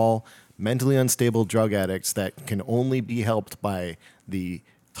are all mentally unstable drug addicts that can only be helped by the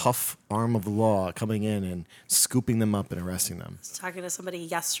tough arm of the law coming in and scooping them up and arresting them. I was talking to somebody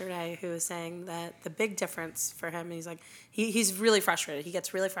yesterday who was saying that the big difference for him, he's like, he's really frustrated. He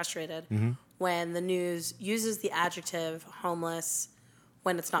gets really frustrated when the news uses the adjective homeless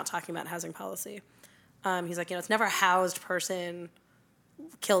when it's not talking about housing policy. He's like, it's never a housed person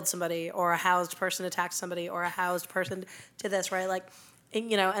killed somebody or a housed person attacked somebody or a housed person to this, right? Like,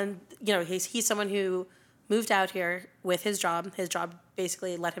 he's someone who moved out here with his job. His job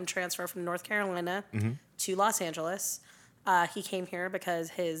basically let him transfer from North Carolina to Los Angeles. He came here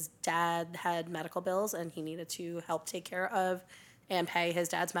because his dad had medical bills and he needed to help take care of and pay his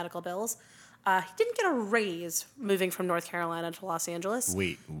dad's medical bills. He didn't get a raise moving from North Carolina to Los Angeles.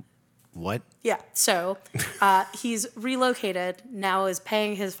 Wait, What? Yeah. So he's relocated, now is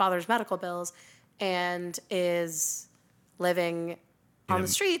paying his father's medical bills, and is living on the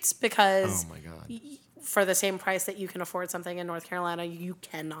streets because for the same price that you can afford something in North Carolina, you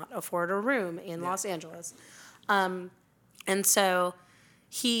cannot afford a room in Los Angeles. And so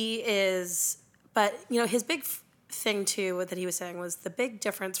he is, but, his big thing too that he was saying was the big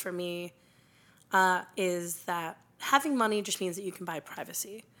difference for me is that having money just means that you can buy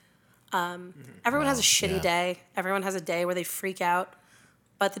privacy. Everyone has a shitty day. Everyone has a day where they freak out.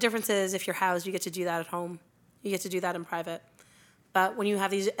 But the difference is if you're housed, you get to do that at home. You get to do that in private. But when you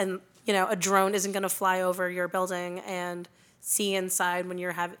have these, and a drone isn't going to fly over your building and see inside when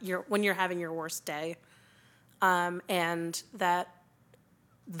you're having your worst day. And that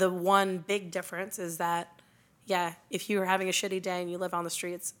the one big difference is that, if you're having a shitty day and you live on the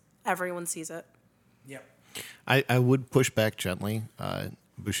streets, everyone sees it. Yep. I would push back gently,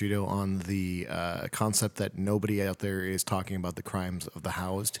 Bushido, on the concept that nobody out there is talking about the crimes of the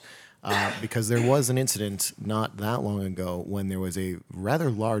housed. Because there was an incident not that long ago when there was a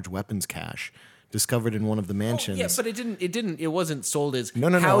rather large weapons cache discovered in one of the mansions. Yeah, but it wasn't sold as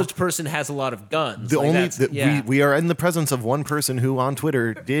housed person has a lot of guns. We are in the presence of one person who on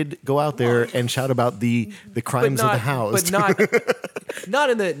Twitter did go out there and shout about the crimes of the housed. But not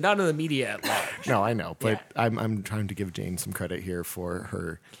in the media at large. No, I know, but I'm trying to give Jane some credit here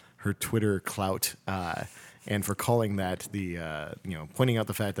for her Twitter clout. And for calling that pointing out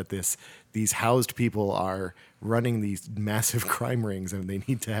the fact that these housed people are running these massive crime rings and they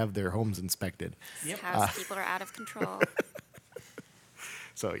need to have their homes inspected. Yep. Housed people are out of control.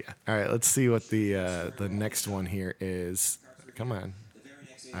 So yeah, all right. Let's see what the next one here is. Come on,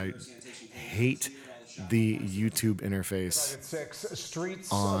 I hate the YouTube interface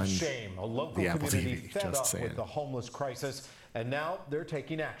Streets on of shame. A local the Apple community TV. fed Just up saying. with the homeless crisis, and now they're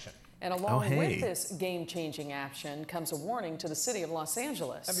taking action. And along with this game-changing action comes a warning to the city of Los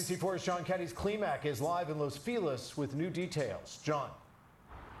Angeles. NBC4's John Kenny's Klimak is live in Los Feliz with new details. John.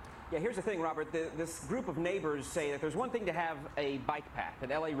 Yeah, here's the thing, Robert. This group of neighbors say that there's one thing to have a bike path,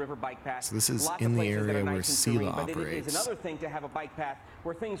 an LA River bike path. So this is Lots in of the places that area are where nice and Sela serene, but it operates. is another thing to have a bike path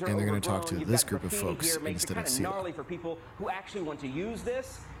where things are And they're going gonna to talk to this group of folks here, makes instead it of kind Sela. of gnarly for people who actually want to use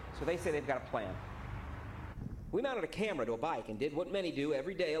this. So they say they've got a plan. We mounted a camera to a bike and did what many do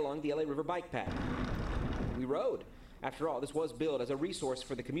every day along the LA River bike path. We rode. After all, this was billed as a resource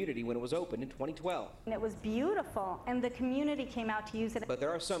for the community when it was opened in 2012. And it was beautiful, and the community came out to use it. But there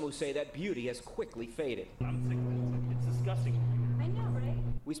are some who say that beauty has quickly faded. I'm sick of it. It's disgusting. I know, right?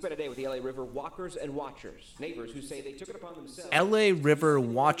 We spent a day with the LA River walkers and watchers, neighbors who say they took it upon themselves. LA River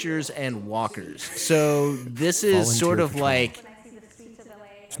watchers and walkers. So this is Volunteer sort of patrol. like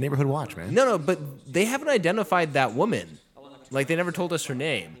It's Neighborhood Watch, man. no, but they haven't identified that woman. Like they never told us her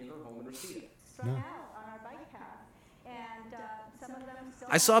name. No.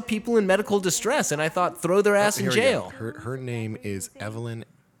 I saw people in medical distress, and I thought, throw their ass in Here we go. jail. Her name is Evelyn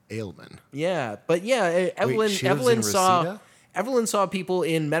Ailman. Yeah, but yeah, Evelyn. she lives in Reseda? Evelyn saw people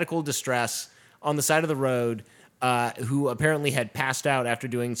in medical distress on the side of the road who apparently had passed out after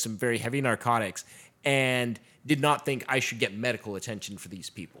doing some very heavy narcotics, and did not think I should get medical attention for these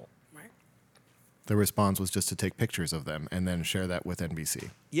people. The response was just to take pictures of them and then share that with NBC.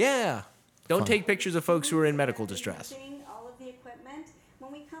 Yeah, don't Fun. take pictures of folks who are in medical distress. All of the equipment.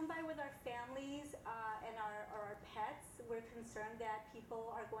 When we come by with our families and our pets, we're concerned that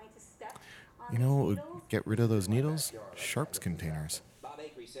people are going to step on You know what would get rid of those needles? Sharps containers. Bob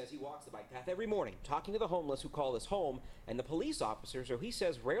Akery says he walks the bike path every morning, talking to the homeless who call his home, and the police officers who he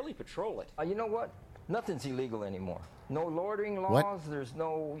says rarely patrol it. You know what? Nothing's illegal anymore. No loitering laws. What? There's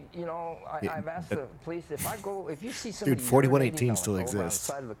no, Yeah, I've asked the police if you see Dude, somebody 4118 urinating still on the exists.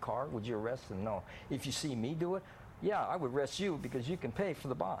 side of the car, would you arrest them? No. If you see me do it, yeah, I would arrest you because you can pay for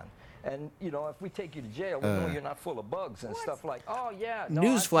the bond. And if we take you to jail, we know you're not full of bugs and stuff like. Oh yeah. No,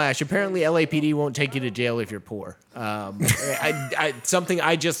 Newsflash: apparently, LAPD won't take you to jail if you're poor. Something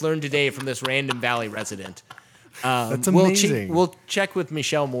I just learned today from this random Valley resident. That's amazing. We'll check with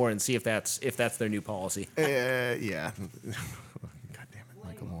Michelle Moore and see if that's their new policy. Yeah. God damn it,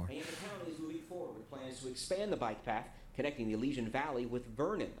 Michael Moore. And the county is moving forward with plans to expand the bike path, connecting the Elysian Valley with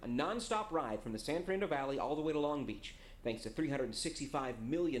Vernon, a non-stop ride from the San Fernando Valley all the way to Long Beach, thanks to $365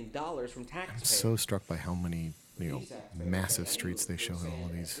 million from taxpayers. I'm so struck by how many massive streets they show in all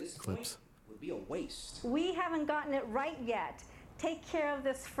of these clips. Would be a waste. We haven't gotten it right yet. Take care of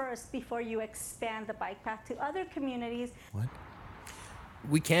this first before you expand the bike path to other communities.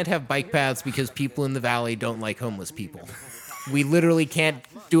 We can't have bike paths because people in the valley don't like homeless people. we literally can't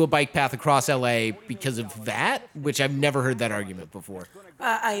do a bike path across LA because of that, which I've never heard that argument before.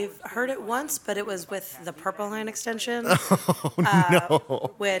 I've heard it once, but it was with the Purple Line extension,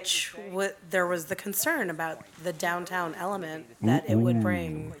 no. which there was the concern about the downtown element that it would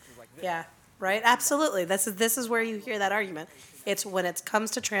bring. Yeah, right? Absolutely. This is where you hear that argument. It's when it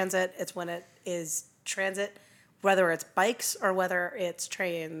comes to transit, it's when it is transit, whether it's bikes or whether it's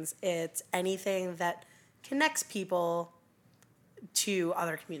trains, it's anything that connects people to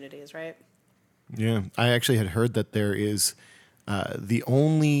other communities, right? Yeah, I actually had heard that there is the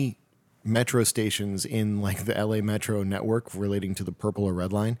only metro stations in like the LA Metro network relating to the Purple or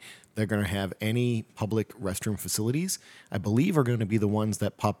Red Line that are going to have any public restroom facilities, I believe, are going to be the ones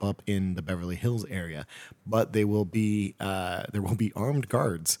that pop up in the Beverly Hills area. But they will be there will be armed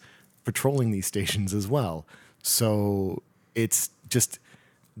guards patrolling these stations as well. So it's just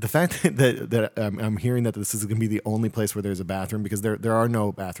the fact that I'm hearing that this is going to be the only place where there's a bathroom, because there are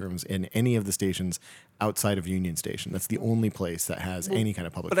no bathrooms in any of the stations outside of Union Station. That's the only place that has any kind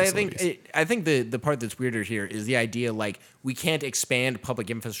of public facilities. I think the part that's weirder here is the idea like we can't expand public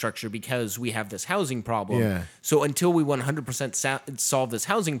infrastructure because we have this housing problem. Yeah. So until we 100% solve this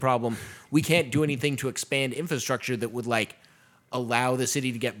housing problem, we can't do anything to expand infrastructure that would like allow the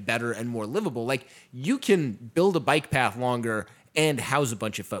city to get better and more livable. Like you can build a bike path longer and house a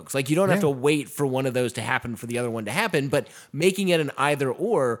bunch of folks. Like you don't have to wait for one of those to happen for the other one to happen, but making it an either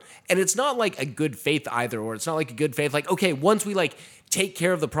or, and it's not like a good faith either or. It's not like a good faith like, okay, once we like take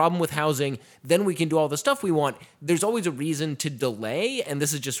care of the problem with housing, then we can do all the stuff we want. There's always a reason to delay, and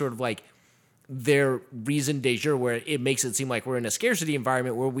this is just sort of like their reason de jure, where it makes it seem like we're in a scarcity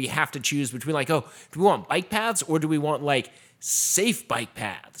environment where we have to choose between like, oh, do we want bike paths or do we want like safe bike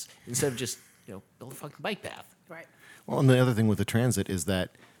paths instead of just, build a fucking bike path. Right. Well, and the other thing with the transit is that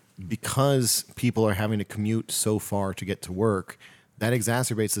because people are having to commute so far to get to work, that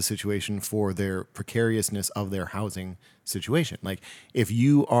exacerbates the situation for their precariousness of their housing situation. Like if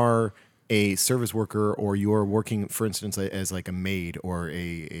you are a service worker or you're working, for instance, as like a maid or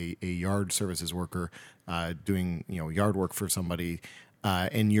a yard services worker doing yard work for somebody,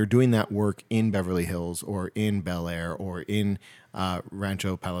 and you're doing that work in Beverly Hills or in Bel Air or in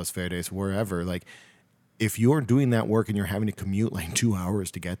Rancho Palos Verdes, wherever, like if you're doing that work and you're having to commute like 2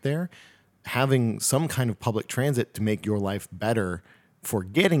 hours to get there, having some kind of public transit to make your life better for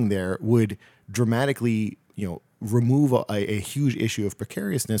getting there would dramatically, remove a huge issue of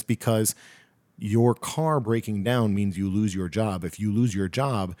precariousness, because your car breaking down means you lose your job. If you lose your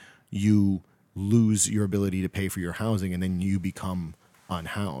job, you lose your ability to pay for your housing, and then you become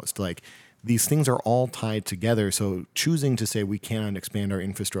unhoused. Like these things are all tied together. So choosing to say we cannot expand our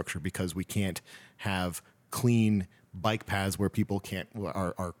infrastructure because we can't have clean bike paths where people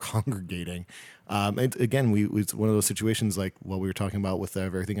are congregating. Again, it's one of those situations like what we were talking about with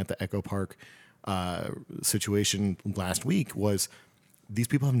everything at the Echo Park situation last week, was these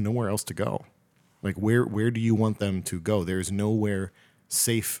people have nowhere else to go. Like where do you want them to go? There's nowhere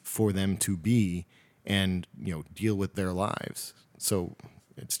safe for them to be and deal with their lives. So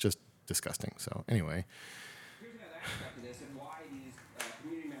it's just disgusting. So anyway. Here's another aspect of this and why these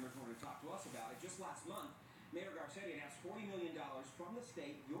community members wanted to talk to us about it. Just last month, Mayor Garcetti announced $40 million from the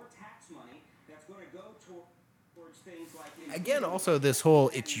state, your tax money, that's going to go towards things like... Again, also this whole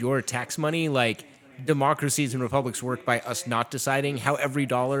it's your tax money, like democracies and republics work by us not deciding how every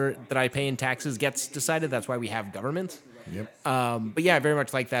dollar that I pay in taxes gets decided. That's why we have government. Yep. But yeah, I very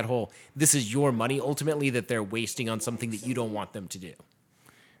much like that whole, this is your money ultimately that they're wasting on something that you don't want them to do.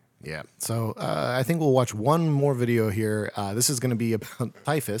 Yeah. So I think we'll watch one more video here. This is going to be about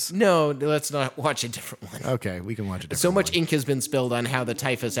typhus. No, let's not watch a different one. Okay, we can watch a different So much ink has been spilled on how the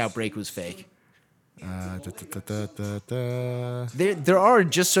typhus outbreak was fake. There are,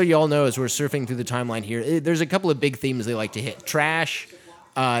 just so y'all know, as we're surfing through the timeline here, there's a couple of big themes they like to hit. Trash,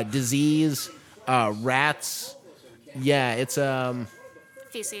 disease, rats. Yeah, it's...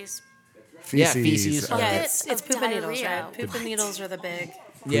 Feces. Yeah, feces. Yeah, it's poop and needles, diarrhea. right? Poop and needles are the big...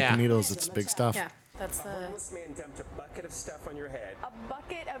 Poop and needles, it's big stuff. Yeah, that's the... This man dumped a bucket of stuff on your head. A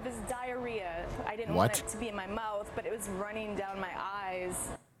bucket of his diarrhea. I didn't What? want it to be in my mouth, but it was running down my eyes.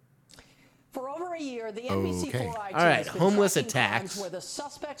 For over a year, the NBC4 Okay. team All right, has been homeless tracking attacks. crimes where the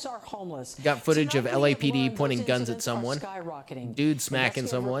suspects are homeless. Got footage of Tonight, we have LAPD learned pointing those guns at incidents are someone. skyrocketing. Dude smacking Investigative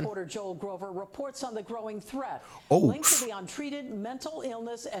someone. Reporter Joel Grover reports on the growing threat Oh. linked to the untreated mental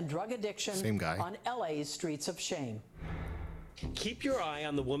illness and drug addiction Same guy. on LA's streets of shame. Keep your eye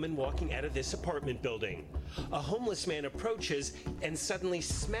on the woman walking out of this apartment building. A homeless man approaches and suddenly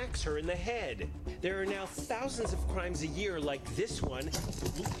smacks her in the head. There are now thousands of crimes a year like this one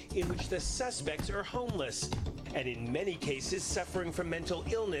in which the suspects are homeless. and in many cases suffering from mental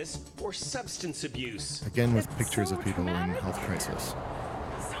illness or substance abuse. Again, with pictures of people in health crisis.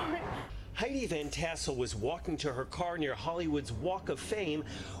 Heidi Van Tassel was walking to her car near Hollywood's Walk of Fame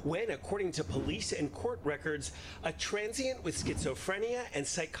when, according to police and court records, a transient with schizophrenia and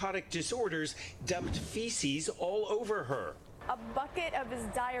psychotic disorders dumped feces all over her. A bucket of his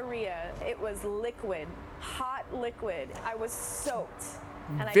diarrhea. It was liquid, hot liquid. I was soaked.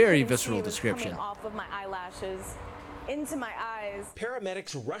 And Very I couldn't visceral see it was description. coming off of my eyelashes into my eyes.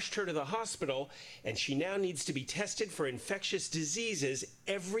 Paramedics rushed her to the hospital, and she now needs to be tested for infectious diseases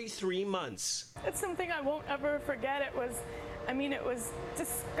every 3 months. It's something I won't ever forget. It was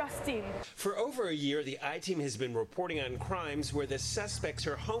disgusting. For over a year, the I-Team has been reporting on crimes where the suspects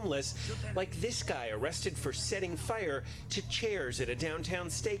are homeless, like this guy arrested for setting fire to chairs at a downtown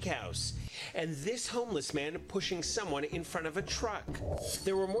steakhouse, and this homeless man pushing someone in front of a truck.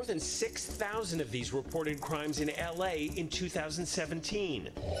 There were more than 6,000 of these reported crimes in LA in 2017.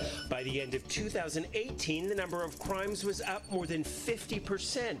 By the end of 2018, the number of crimes was up more than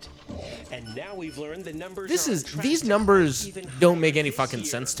 50%. And now we've learned the numbers These numbers don't make any fucking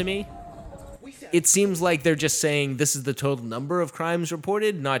sense to me. It seems like they're just saying this is the total number of crimes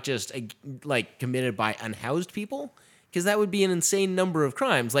reported, not just like committed by unhoused people, because that would be an insane number of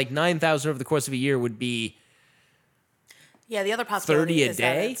crimes. Like 9,000 over the course of a year would be Yeah, the other possibility 30 a is day?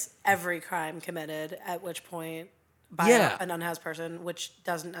 that it's every crime committed, at which point by Yeah. an unhoused person, which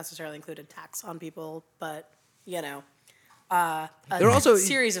doesn't necessarily include a tax on people, but There a are also-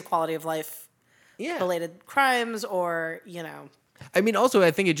 series of quality of life related crimes, or I mean, also,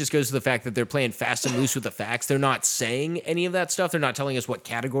 I think it just goes to the fact that they're playing fast and loose with the facts. They're not saying any of that stuff. They're not telling us what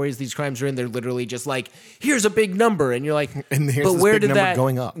categories these crimes are in. They're literally just like, here's a big number. And you're like, And here's but this where big did number that,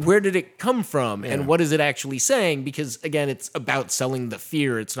 going up. where did it come from? Yeah. And what is it actually saying? Because, again, it's about selling the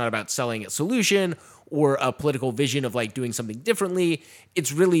fear. It's not about selling a solution or a political vision of like doing something differently.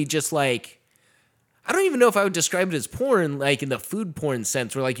 It's really just like, I don't even know if I would describe it as porn, like in the food porn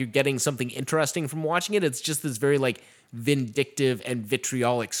sense, where like you're getting something interesting from watching it. It's just this very like vindictive and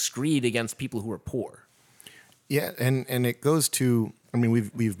vitriolic screed against people who are poor. Yeah, and it goes to, I mean,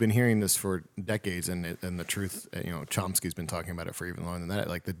 we've been hearing this for decades, and the truth, Chomsky's been talking about it for even longer than that.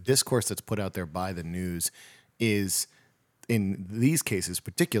 Like the discourse that's put out there by the news is, in these cases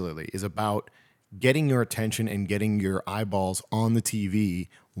particularly, is about getting your attention and getting your eyeballs on the TV,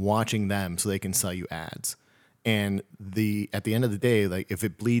 watching them so they can sell you ads. And at the end of the day, like if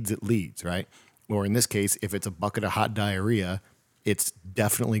it bleeds, it leads, right? Or in this case, if it's a bucket of hot diarrhea, it's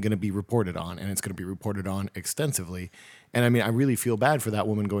definitely going to be reported on, and it's going to be reported on extensively. And I mean, I really feel bad for that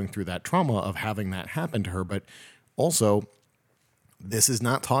woman going through that trauma of having that happen to her. But also, this is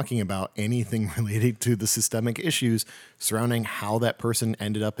not talking about anything related to the systemic issues surrounding how that person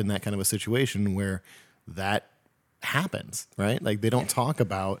ended up in that kind of a situation where that happens, right? Like they don't talk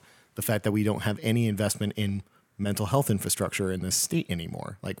about the fact that we don't have any investment in mental health infrastructure in this state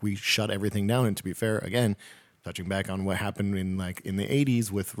anymore. Like we shut everything down. And to be fair, again, touching back on what happened in the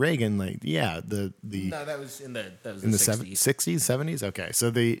 80s with Reagan, like, yeah, the No, that was in the 60s, 70s. Okay, so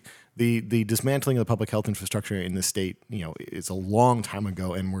the dismantling of the public health infrastructure in this state, it's a long time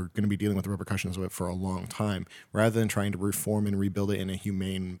ago, and we're going to be dealing with the repercussions of it for a long time. Rather than trying to reform and rebuild it in a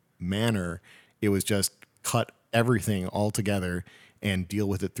humane manner, it was just cut everything all together and deal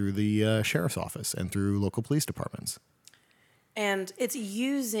with it through the sheriff's office and through local police departments. And it's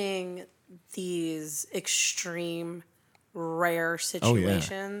using these extreme, rare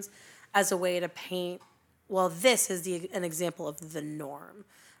situations as a way to paint, well, this is an example of the norm.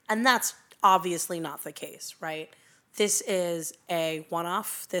 And that's obviously not the case, right? This is a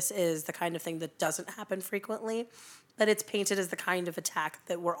one-off. This is the kind of thing that doesn't happen frequently, but it's painted as the kind of attack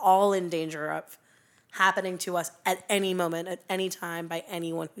that we're all in danger of happening to us at any moment, at any time, by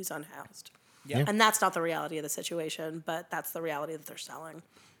anyone who's unhoused. Yeah. And that's not the reality of the situation, but that's the reality that they're selling.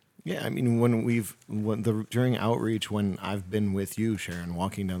 Yeah, I mean, during outreach, when I've been with you, Sharon,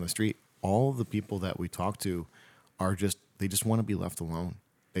 walking down the street, all the people that we talk to are they just want to be left alone.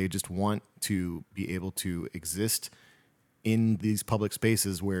 They just want to be able to exist in these public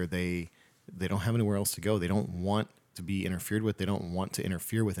spaces where they don't have anywhere else to go. They don't want to be interfered with. They don't want to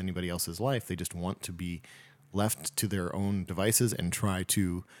interfere with anybody else's life. They just want to be left to their own devices and try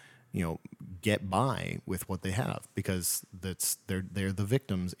to, get by with what they have, because they're the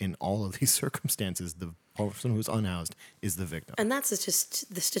victims in all of these circumstances. The person who's unhoused is the victim. And that's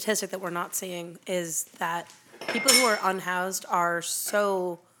just the statistic that we're not seeing, is that people who are unhoused are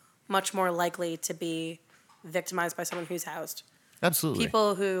so much more likely to be victimized by someone who's housed. Absolutely.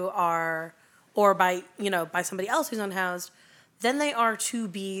 People who are, or by somebody else who's unhoused, than they are to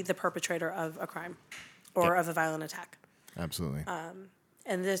be the perpetrator of a crime. or of a violent attack. Absolutely.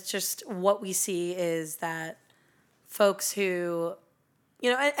 And this just what we see is that folks who,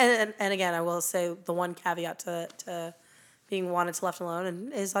 and again, I will say the one caveat to being wanted to left alone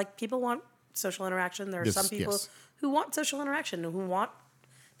and is like people want social interaction. There are some people who want social interaction, who want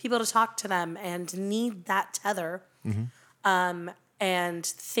people to talk to them and need that tether. And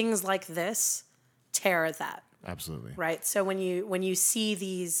things like this tear at that. Absolutely. Right. So when you see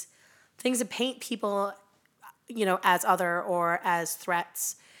these things that paint people, as other or as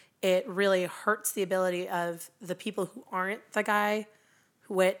threats, it really hurts the ability of the people who aren't the guy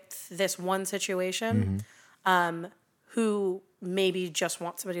with this one situation, who maybe just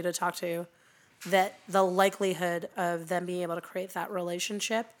want somebody to talk to, that the likelihood of them being able to create that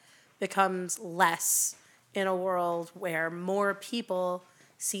relationship becomes less in a world where more people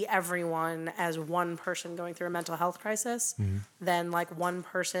see everyone as one person going through a mental health crisis than like one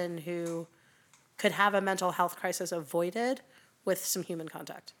person who could have a mental health crisis avoided with some human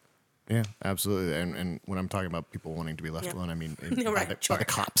contact. Yeah, absolutely. And when I'm talking about people wanting to be left alone, I mean by the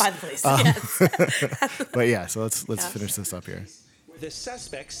cops. By the police, yes. But yeah, so let's finish this up here. The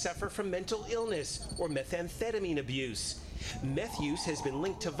suspects suffer from mental illness or methamphetamine abuse. Meth use has been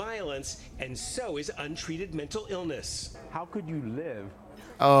linked to violence, and so is untreated mental illness. How could you live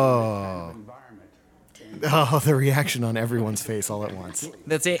Oh. Oh, the reaction on everyone's face all at once.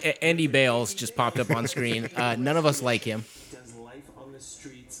 That's Andy Bales just popped up on screen. None of us like him. Does life on the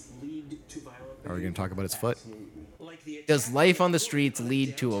streets lead to violent Are we going to talk about his foot? Does life on the streets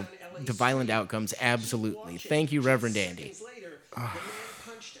lead to violent outcomes? Absolutely. Thank you, Reverend Andy. Later, the man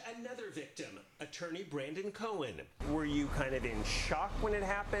punched another victim, attorney Brandon Cohen. Were you kind of in shock when it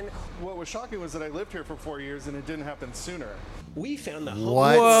happened? What was shocking was that I lived here for 4 years and it didn't happen sooner. We found the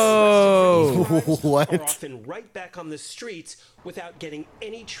What? homeless What? are often right back on the streets without getting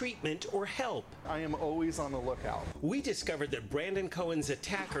any treatment or help. I am always on the lookout. We discovered that Brandon Cohen's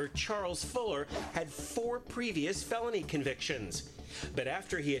attacker, Charles Fuller, had 4 previous felony convictions. But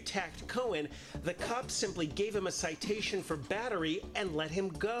after he attacked Cohen, the cops simply gave him a citation for battery and let him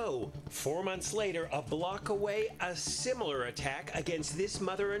go. 4 months later, a block away, a similar attack against this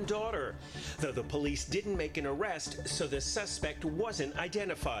mother and daughter. Though the police didn't make an arrest, so the suspect wasn't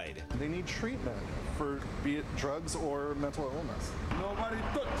identified. They need treatment for be it drugs or mental illness. Nobody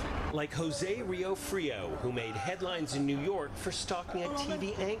touch it. Like Jose Rio Frio, who made headlines in New York for stalking a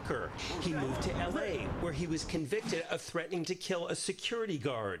TV anchor. He moved to LA, where he was convicted of threatening to kill a security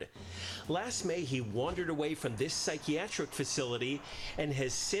guard. Last May, he wandered away from this psychiatric facility and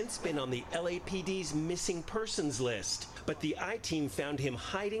has since been on the LAPD's missing persons list. But the I-Team found him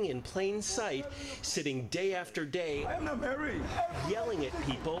hiding in plain sight, sitting day after day, yelling at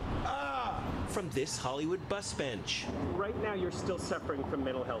people from this Hollywood bus bench. Right now, you're still suffering from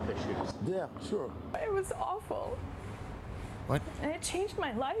mental health issues. Yeah, sure. It was awful. What? And it changed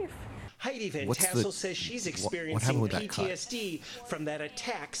my life. Heidi Van What's Tassel the- says she's what experiencing happened with that cut? PTSD from that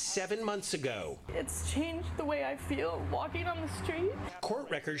attack 7 months ago. It's changed the way I feel walking on the street.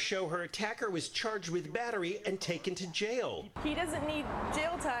 Court records show her attacker was charged with battery and taken to jail. He doesn't need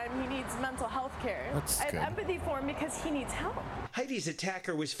jail time, he needs mental health care. That's I have good. empathy for him because he needs help. Heidi's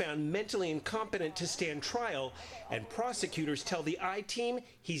attacker was found mentally incompetent to stand trial, and prosecutors tell the I-Team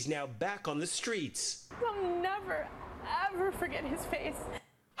he's now back on the streets. I'll never, ever forget his face.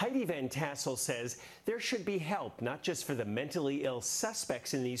 Heidi Van Tassel says there should be help, not just for the mentally ill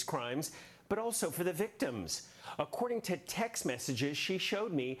suspects in these crimes, but also for the victims. According to text messages she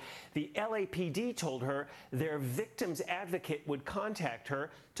showed me, the LAPD told her their victim's advocate would contact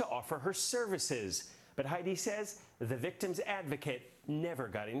her to offer her services. But Heidi says the victim's advocate never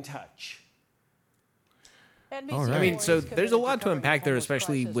got in touch. All right. I mean, so there's a lot to unpack there,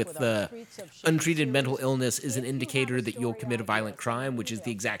 especially with the untreated mental illness is an indicator that you'll commit a violent crime, which is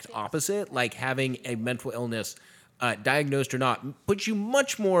the exact opposite. Like having a mental illness, diagnosed or not, puts you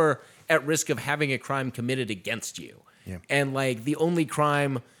much more at risk of having a crime committed against you. Yeah. And like the only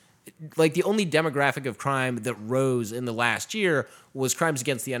demographic of crime that rose in the last year was crimes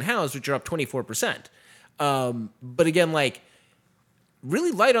against the unhoused, which are up 24%. But again, like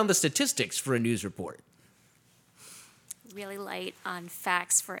really light on the statistics for a news report. Really light on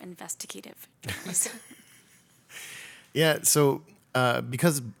facts for investigative journalism. Yeah, so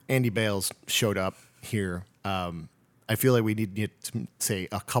because Andy Bales showed up here, I feel like we need to say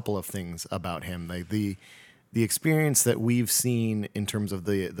a couple of things about him. Like the experience that we've seen in terms of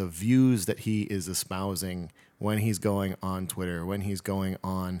the views that he is espousing when he's going on Twitter, when he's going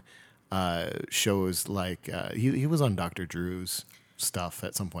on shows like he was on Dr. Drew's stuff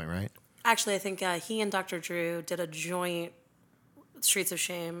at some point, right? Actually, I think he and Dr. Drew did a joint Streets of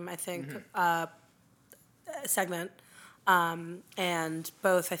Shame, I think, segment. And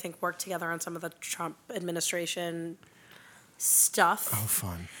both, I think, work together on some of the Trump administration stuff. Oh,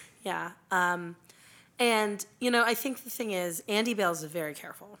 fun. Yeah. And, I think the thing is, Andy Bales is very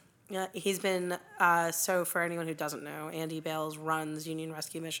careful. Yeah, he's been, so for anyone who doesn't know, Andy Bales runs Union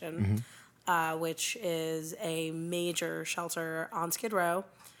Rescue Mission, which is a major shelter on Skid Row.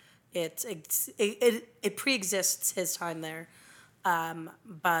 It pre-exists his time there.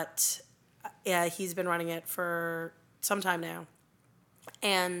 But he's been running it for some time now.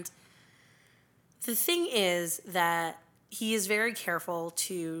 And the thing is that he is very careful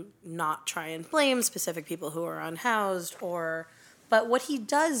to not try and blame specific people who are unhoused but what he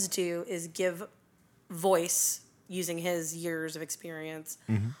does do is give voice using his years of experience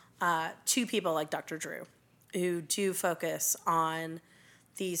to people like Dr. Drew, who do focus on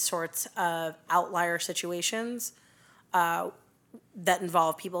these sorts of outlier situations that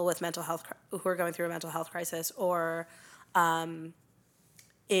involve people with mental health who are going through a mental health crisis, or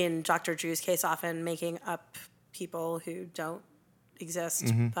in Dr. Drew's case, often making up people who don't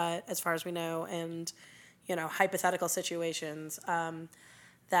exist, but as far as we know, and hypothetical situations and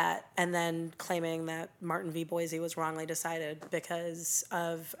then claiming that Martin v. Boise was wrongly decided because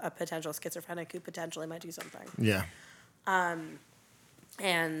of a potential schizophrenic who potentially might do something. Yeah. But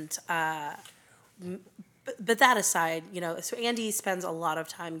that aside, so Andy spends a lot of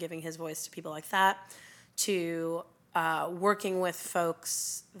time giving his voice to people like that, to working with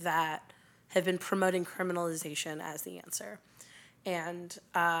folks that have been promoting criminalization as the answer. And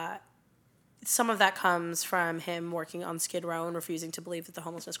some of that comes from him working on Skid Row and refusing to believe that the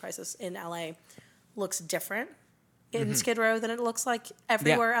homelessness crisis in LA looks different in Skid Row than it looks like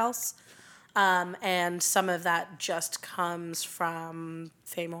everywhere else. And some of that just comes from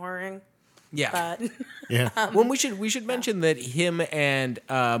fame whoring. Yeah. But, well, we should mention that him and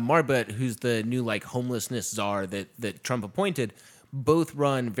Marbut, who's the new homelessness czar that Trump appointed, both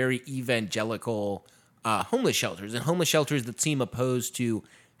run very evangelical homeless shelters, and homeless shelters that seem opposed to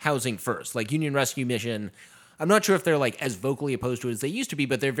housing first. Like Union Rescue Mission, I'm not sure if they're as vocally opposed to it as they used to be,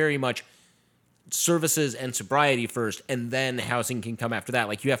 but they're very much services and sobriety first, and then housing can come after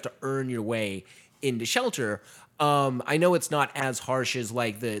that. You have to earn your way into shelter. I know it's not as harsh as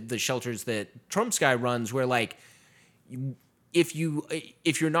the shelters that Trump's guy runs, where if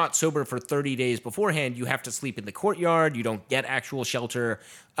you're not sober for 30 days beforehand, you have to sleep in the courtyard. You don't get actual shelter.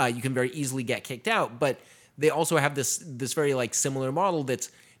 You can very easily get kicked out. But they also have this very similar model that's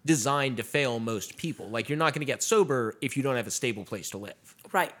designed to fail most people. You're not going to get sober if you don't have a stable place to live.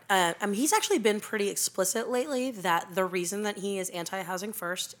 Right. He's actually been pretty explicit lately that the reason that he is anti-housing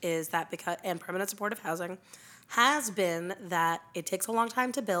first is that and permanent supportive housing has been that it takes a long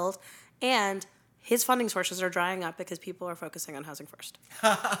time to build, and his funding sources are drying up because people are focusing on housing first.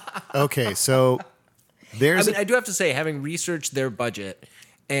 Okay, so I do have to say, having researched their budget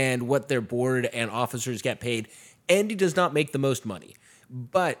and what their board and officers get paid, Andy does not make the most money.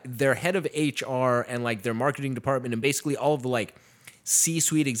 But their head of HR and their marketing department and basically all of the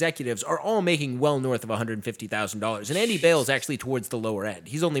C-suite executives are all making well north of $150,000. And Andy Bales actually towards the lower end.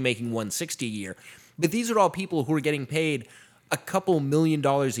 He's only making $160 a year. But these are all people who are getting paid a couple $1 million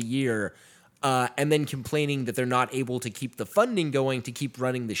a year and then complaining that they're not able to keep the funding going to keep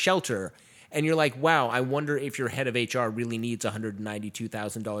running the shelter. And you're like, wow, I wonder if your head of HR really needs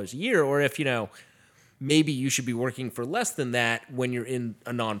 $192,000 a year, or if, maybe you should be working for less than that when you're in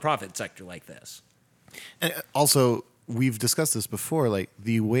a nonprofit sector like this. And also, we've discussed this before,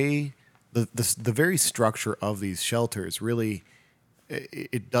 the way, the very structure of these shelters really,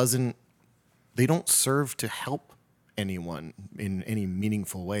 they don't serve to help anyone in any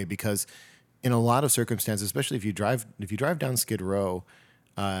meaningful way, because in a lot of circumstances, especially if you drive down Skid Row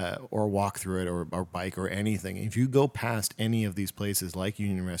or walk through it or bike or anything, if you go past any of these places like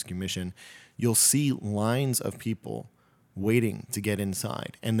Union Rescue Mission, you'll see lines of people waiting to get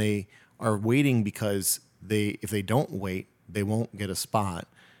inside, and they are waiting because if they don't wait, they won't get a spot,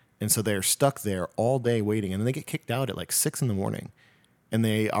 and so they're stuck there all day waiting, and then they get kicked out at 6 a.m. And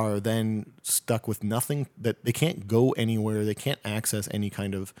they are then stuck with nothing, that they can't go anywhere. They can't access any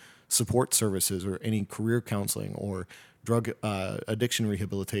kind of support services or any career counseling or drug addiction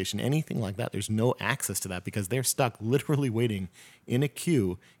rehabilitation, anything like that. There's no access to that because they're stuck literally waiting in a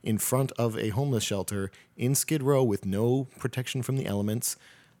queue in front of a homeless shelter in Skid Row with no protection from the elements,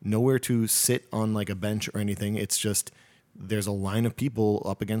 nowhere to sit on a bench or anything. It's just there's a line of people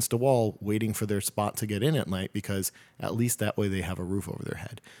up against a wall waiting for their spot to get in at night, because at least that way they have a roof over their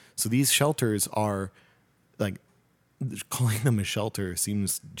head. So these shelters are calling them a shelter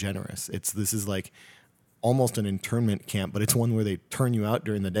seems generous. This is almost an internment camp, but it's one where they turn you out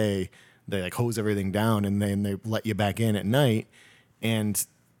during the day, they like hose everything down, and then they let you back in at night. And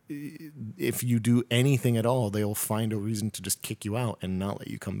if you do anything at all, they'll find a reason to just kick you out and not let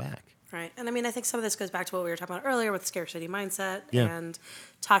you come back. Right. And I mean, I think some of this goes back to what we were talking about earlier with scarcity mindset and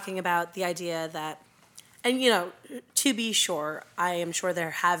talking about the idea that, and, you know, to be sure, I am sure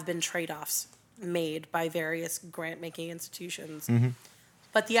there have been trade-offs made by various grant-making institutions. Mm-hmm.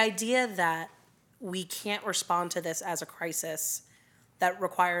 But the idea that we can't respond to this as a crisis that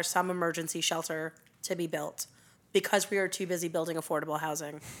requires some emergency shelter to be built because we are too busy building affordable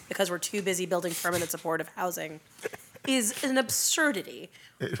housing, because we're too busy building permanent supportive housing, is an absurdity,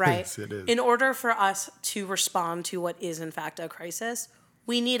 right? It is. In order for us to respond to what is, in fact, a crisis,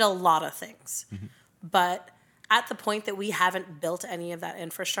 we need a lot of things. Mm-hmm. But at the point that we haven't built any of that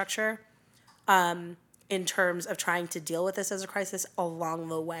infrastructure, in terms of trying to deal with this as a crisis along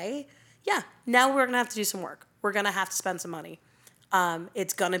the way, now we're going to have to do some work. We're going to have to spend some money.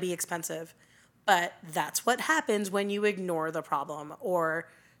 It's going to be expensive. But that's what happens when you ignore the problem or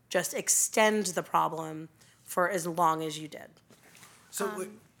just extend the problem for as long as you did. So,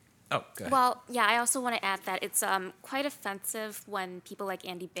 go ahead. Well, yeah, I also want to add that it's quite offensive when people like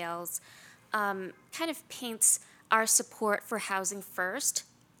Andy Bales kind of paints our support for housing first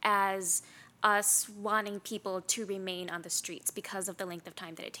as us wanting people to remain on the streets because of the length of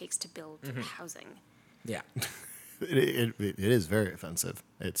time that it takes to build housing. Yeah. It is very offensive.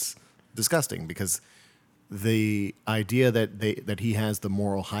 It's disgusting because the idea that he has the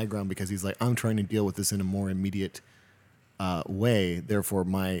moral high ground because he's like, I'm trying to deal with this in a more immediate way, therefore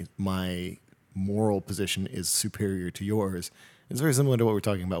my moral position is superior to yours. It's very similar to what we're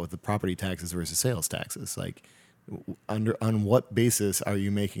talking about with the property taxes versus sales taxes. Like, on what basis are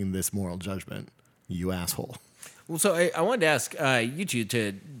you making this moral judgment, you asshole? Well, so I wanted to ask you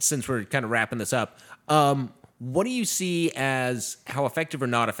two, since we're kind of wrapping this up, what do you see as how effective or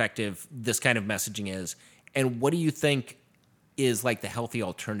not effective this kind of messaging is? And what do you think is like the healthy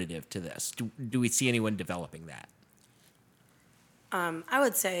alternative to this? Do we see anyone developing that? I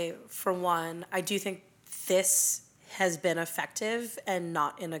would say, for one, I do think this has been effective and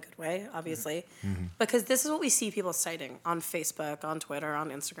not in a good way, obviously, because this is what we see people citing on Facebook, on Twitter, on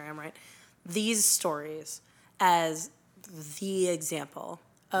Instagram, right? These stories as the example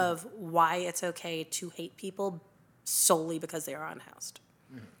of why it's okay to hate people solely because they are unhoused.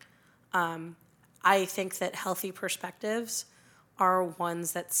 I think that healthy perspectives are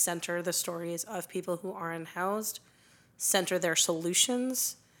ones that center the stories of people who are unhoused, center their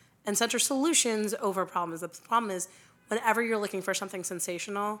solutions, and center solutions over problems. The problem is, whenever you're looking for something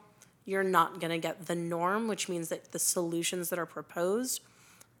sensational, you're not going to get the norm, which means that the solutions that are proposed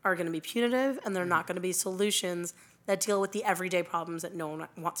are going to be punitive, and they're not going to be solutions that deal with the everyday problems that no one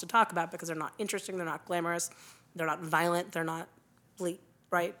wants to talk about because they're not interesting, they're not glamorous, they're not violent, they're not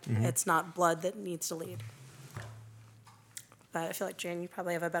right? It's not blood that needs to lead. But I feel like, Jane, you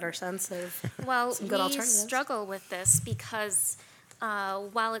probably have a better sense of some good alternatives. We struggle with this because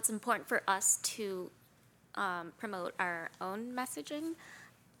while it's important for us to promote our own messaging,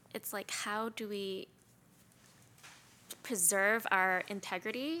 it's like, how do we preserve our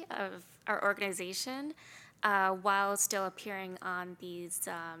integrity of our organization while still appearing on these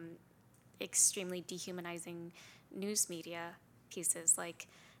extremely dehumanizing news media pieces? Like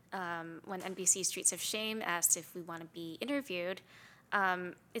when NBC Streets of Shame asked if we want to be interviewed,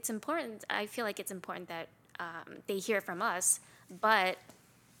 it's important. I feel like it's important that they hear from us, but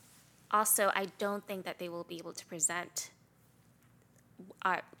also I don't think that they will be able to present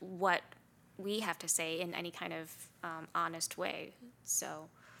what we have to say in any kind of honest way. So,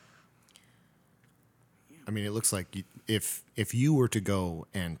 I mean, it looks like if you were to go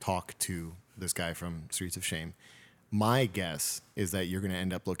and talk to this guy from Streets of Shame, my guess is that you're going to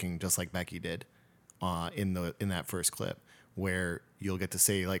end up looking just like Becky did in that first clip, where you'll get to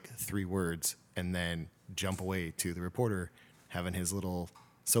say like 3 words and then jump away to the reporter having his little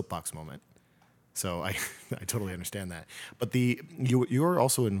soapbox moment. So I totally understand that. But you're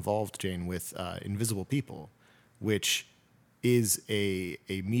also involved, Jane, with Invisible People, which is a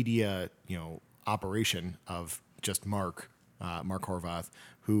media operation of just Mark Horvath,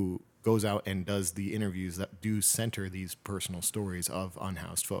 who goes out and does the interviews that do center these personal stories of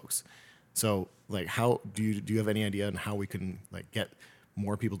unhoused folks. So, like, how do you have any idea on how we can get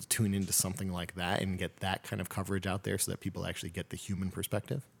more people to tune into something like that and get that kind of coverage out there so that people actually get the human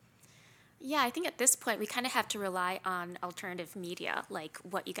perspective? Yeah, I think at this point we kind of have to rely on alternative media, like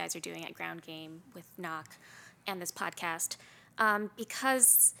what you guys are doing at Ground Game with Knock and this podcast,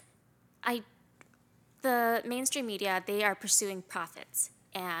 because the mainstream media, they are pursuing profits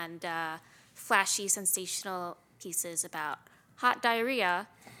and flashy, sensational pieces about hot diarrhea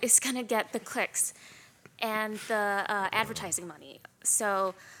is going to get the clicks and the advertising money.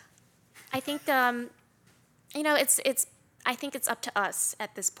 So I think, I think it's up to us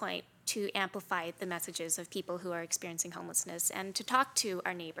at this point to amplify the messages of people who are experiencing homelessness and to talk to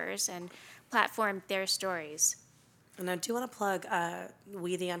our neighbors and platform their stories. And I do want to plug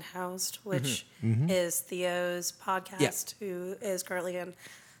We the Unhoused, which is Theo's podcast, who is currently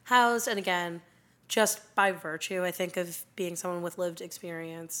unhoused. And again, just by virtue, I think, of being someone with lived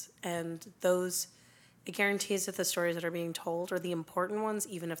experience and those, it guarantees that the stories that are being told are the important ones,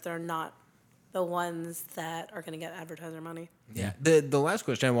 even if they're not the ones that are going to get advertiser money. Yeah. The last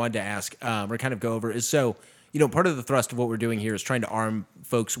question I wanted to ask, or kind of go over, is so, part of the thrust of what we're doing here is trying to arm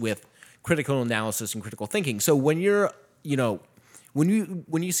folks with critical analysis and critical thinking. So when you're, when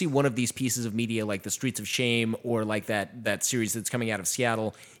you see one of these pieces of media like the Streets of Shame or like that series that's coming out of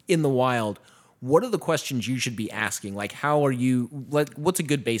Seattle in the wild, what are the questions you should be asking? Like, what's a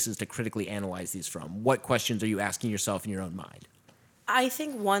good basis to critically analyze these from? What questions are you asking yourself in your own mind? I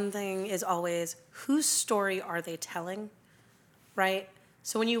think one thing is always, whose story are they telling, right?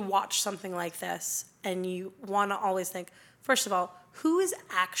 So when you watch something like this and you want to always think, first of all, who is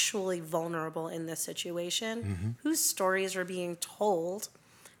actually vulnerable in this situation? Whose stories are being told?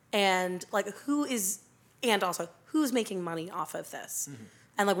 And who's making money off of this?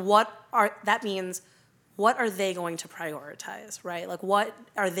 And what are they going to prioritize, right? Like, what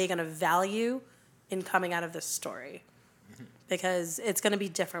are they going to value in coming out of this story? Because it's going to be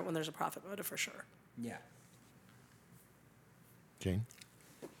different when there's a profit motive for sure. Yeah. Jane?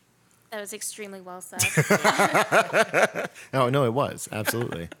 That was extremely well said. No, it was.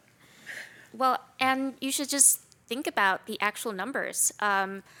 Absolutely. Well, and you should just think about the actual numbers.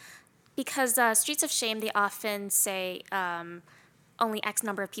 Because Streets of Shame, they often say only X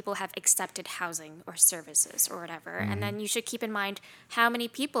number of people have accepted housing or services or whatever. And then you should keep in mind how many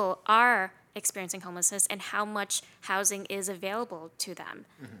people are experiencing homelessness and how much housing is available to them.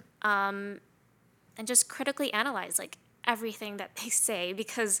 And just critically analyze everything that they say,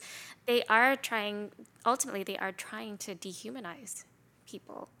 because they are trying to dehumanize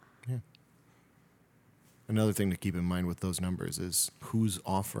people. Yeah. Another thing to keep in mind with those numbers is who's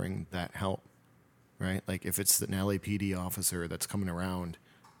offering that help, right? Like if it's an LAPD officer that's coming around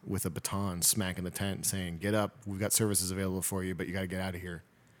with a baton smacking the tent saying, get up, we've got services available for you, but you got to get out of here.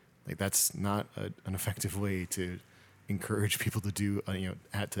 Like that's not an effective way to encourage people to do,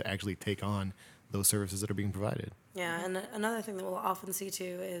 to actually take on those services that are being provided. Yeah, and another thing that we'll often see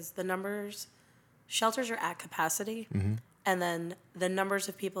too is the numbers. Shelters are at capacity, and then the numbers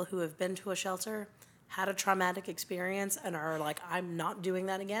of people who have been to a shelter, had a traumatic experience, and are like, I'm not doing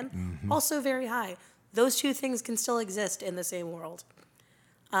that again, also very high. Those two things can still exist in the same world.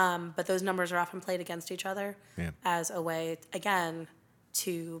 But those numbers are often played against each other as a way, again,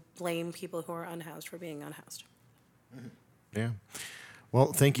 to blame people who are unhoused for being unhoused. Yeah.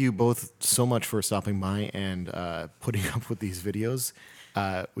 Well, thank you both so much for stopping by and putting up with these videos.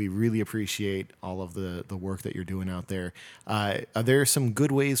 We really appreciate all of the work that you're doing out there. Are there some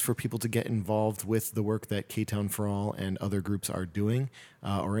good ways for people to get involved with the work that K-Town for All and other groups are doing,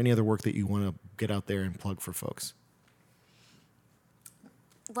 or any other work that you want to get out there and plug for folks?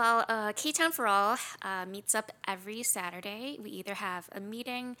 Well, K-Town for All meets up every Saturday. We either have a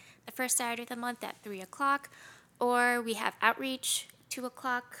meeting the first Saturday of the month at 3 o'clock, or we have outreach 2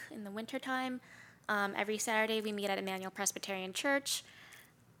 o'clock in the wintertime. Every Saturday we meet at Emmanuel Presbyterian Church.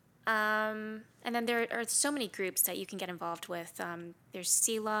 And then there are so many groups that you can get involved with. There's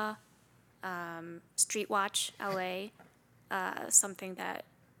SELA, Street Watch LA, something that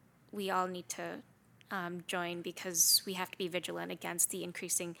we all need to join because we have to be vigilant against the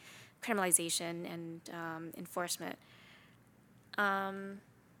increasing criminalization and enforcement.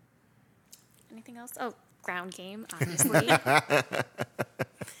 Anything else? Oh, Ground Game, obviously.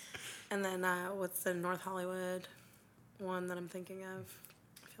 And then what's the North Hollywood one that I'm thinking of?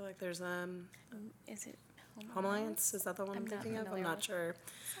 I feel like there's is it Home Alliance? Is that the one I'm thinking of? I'm not sure.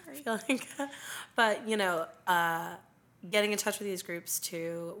 Sorry. I feel like, but getting in touch with these groups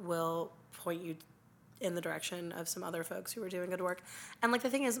too will point you in the direction of some other folks who are doing good work. And the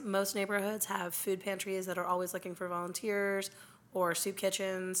thing is, most neighborhoods have food pantries that are always looking for volunteers or soup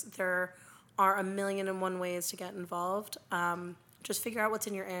kitchens. There are 1,000,001 ways to get involved. Just figure out what's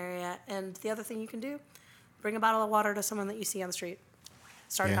in your area. And the other thing you can do, bring a bottle of water to someone that you see on the street.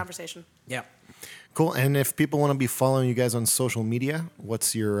 Start a conversation. Yeah. Cool. And if people want to be following you guys on social media,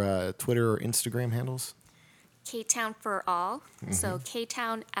 what's your Twitter or Instagram handles? K-Town for All. So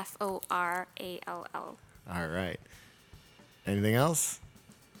K-Town FORALL. All right. Anything else?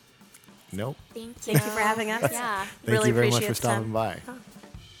 Nope. Thank you. Thank you for having us. Yeah. Thank you very much for stopping by.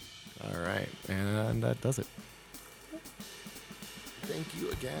 All right, and that does it. Thank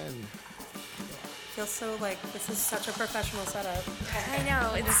you again. Feels so like this is such a professional setup. I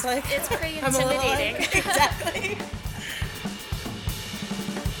know, it's like it's pretty I'm a little intimidating. like- exactly.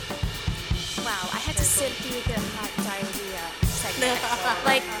 Wow, I had to sit through the hot diarrhea segment.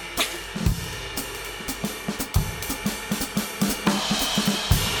 Like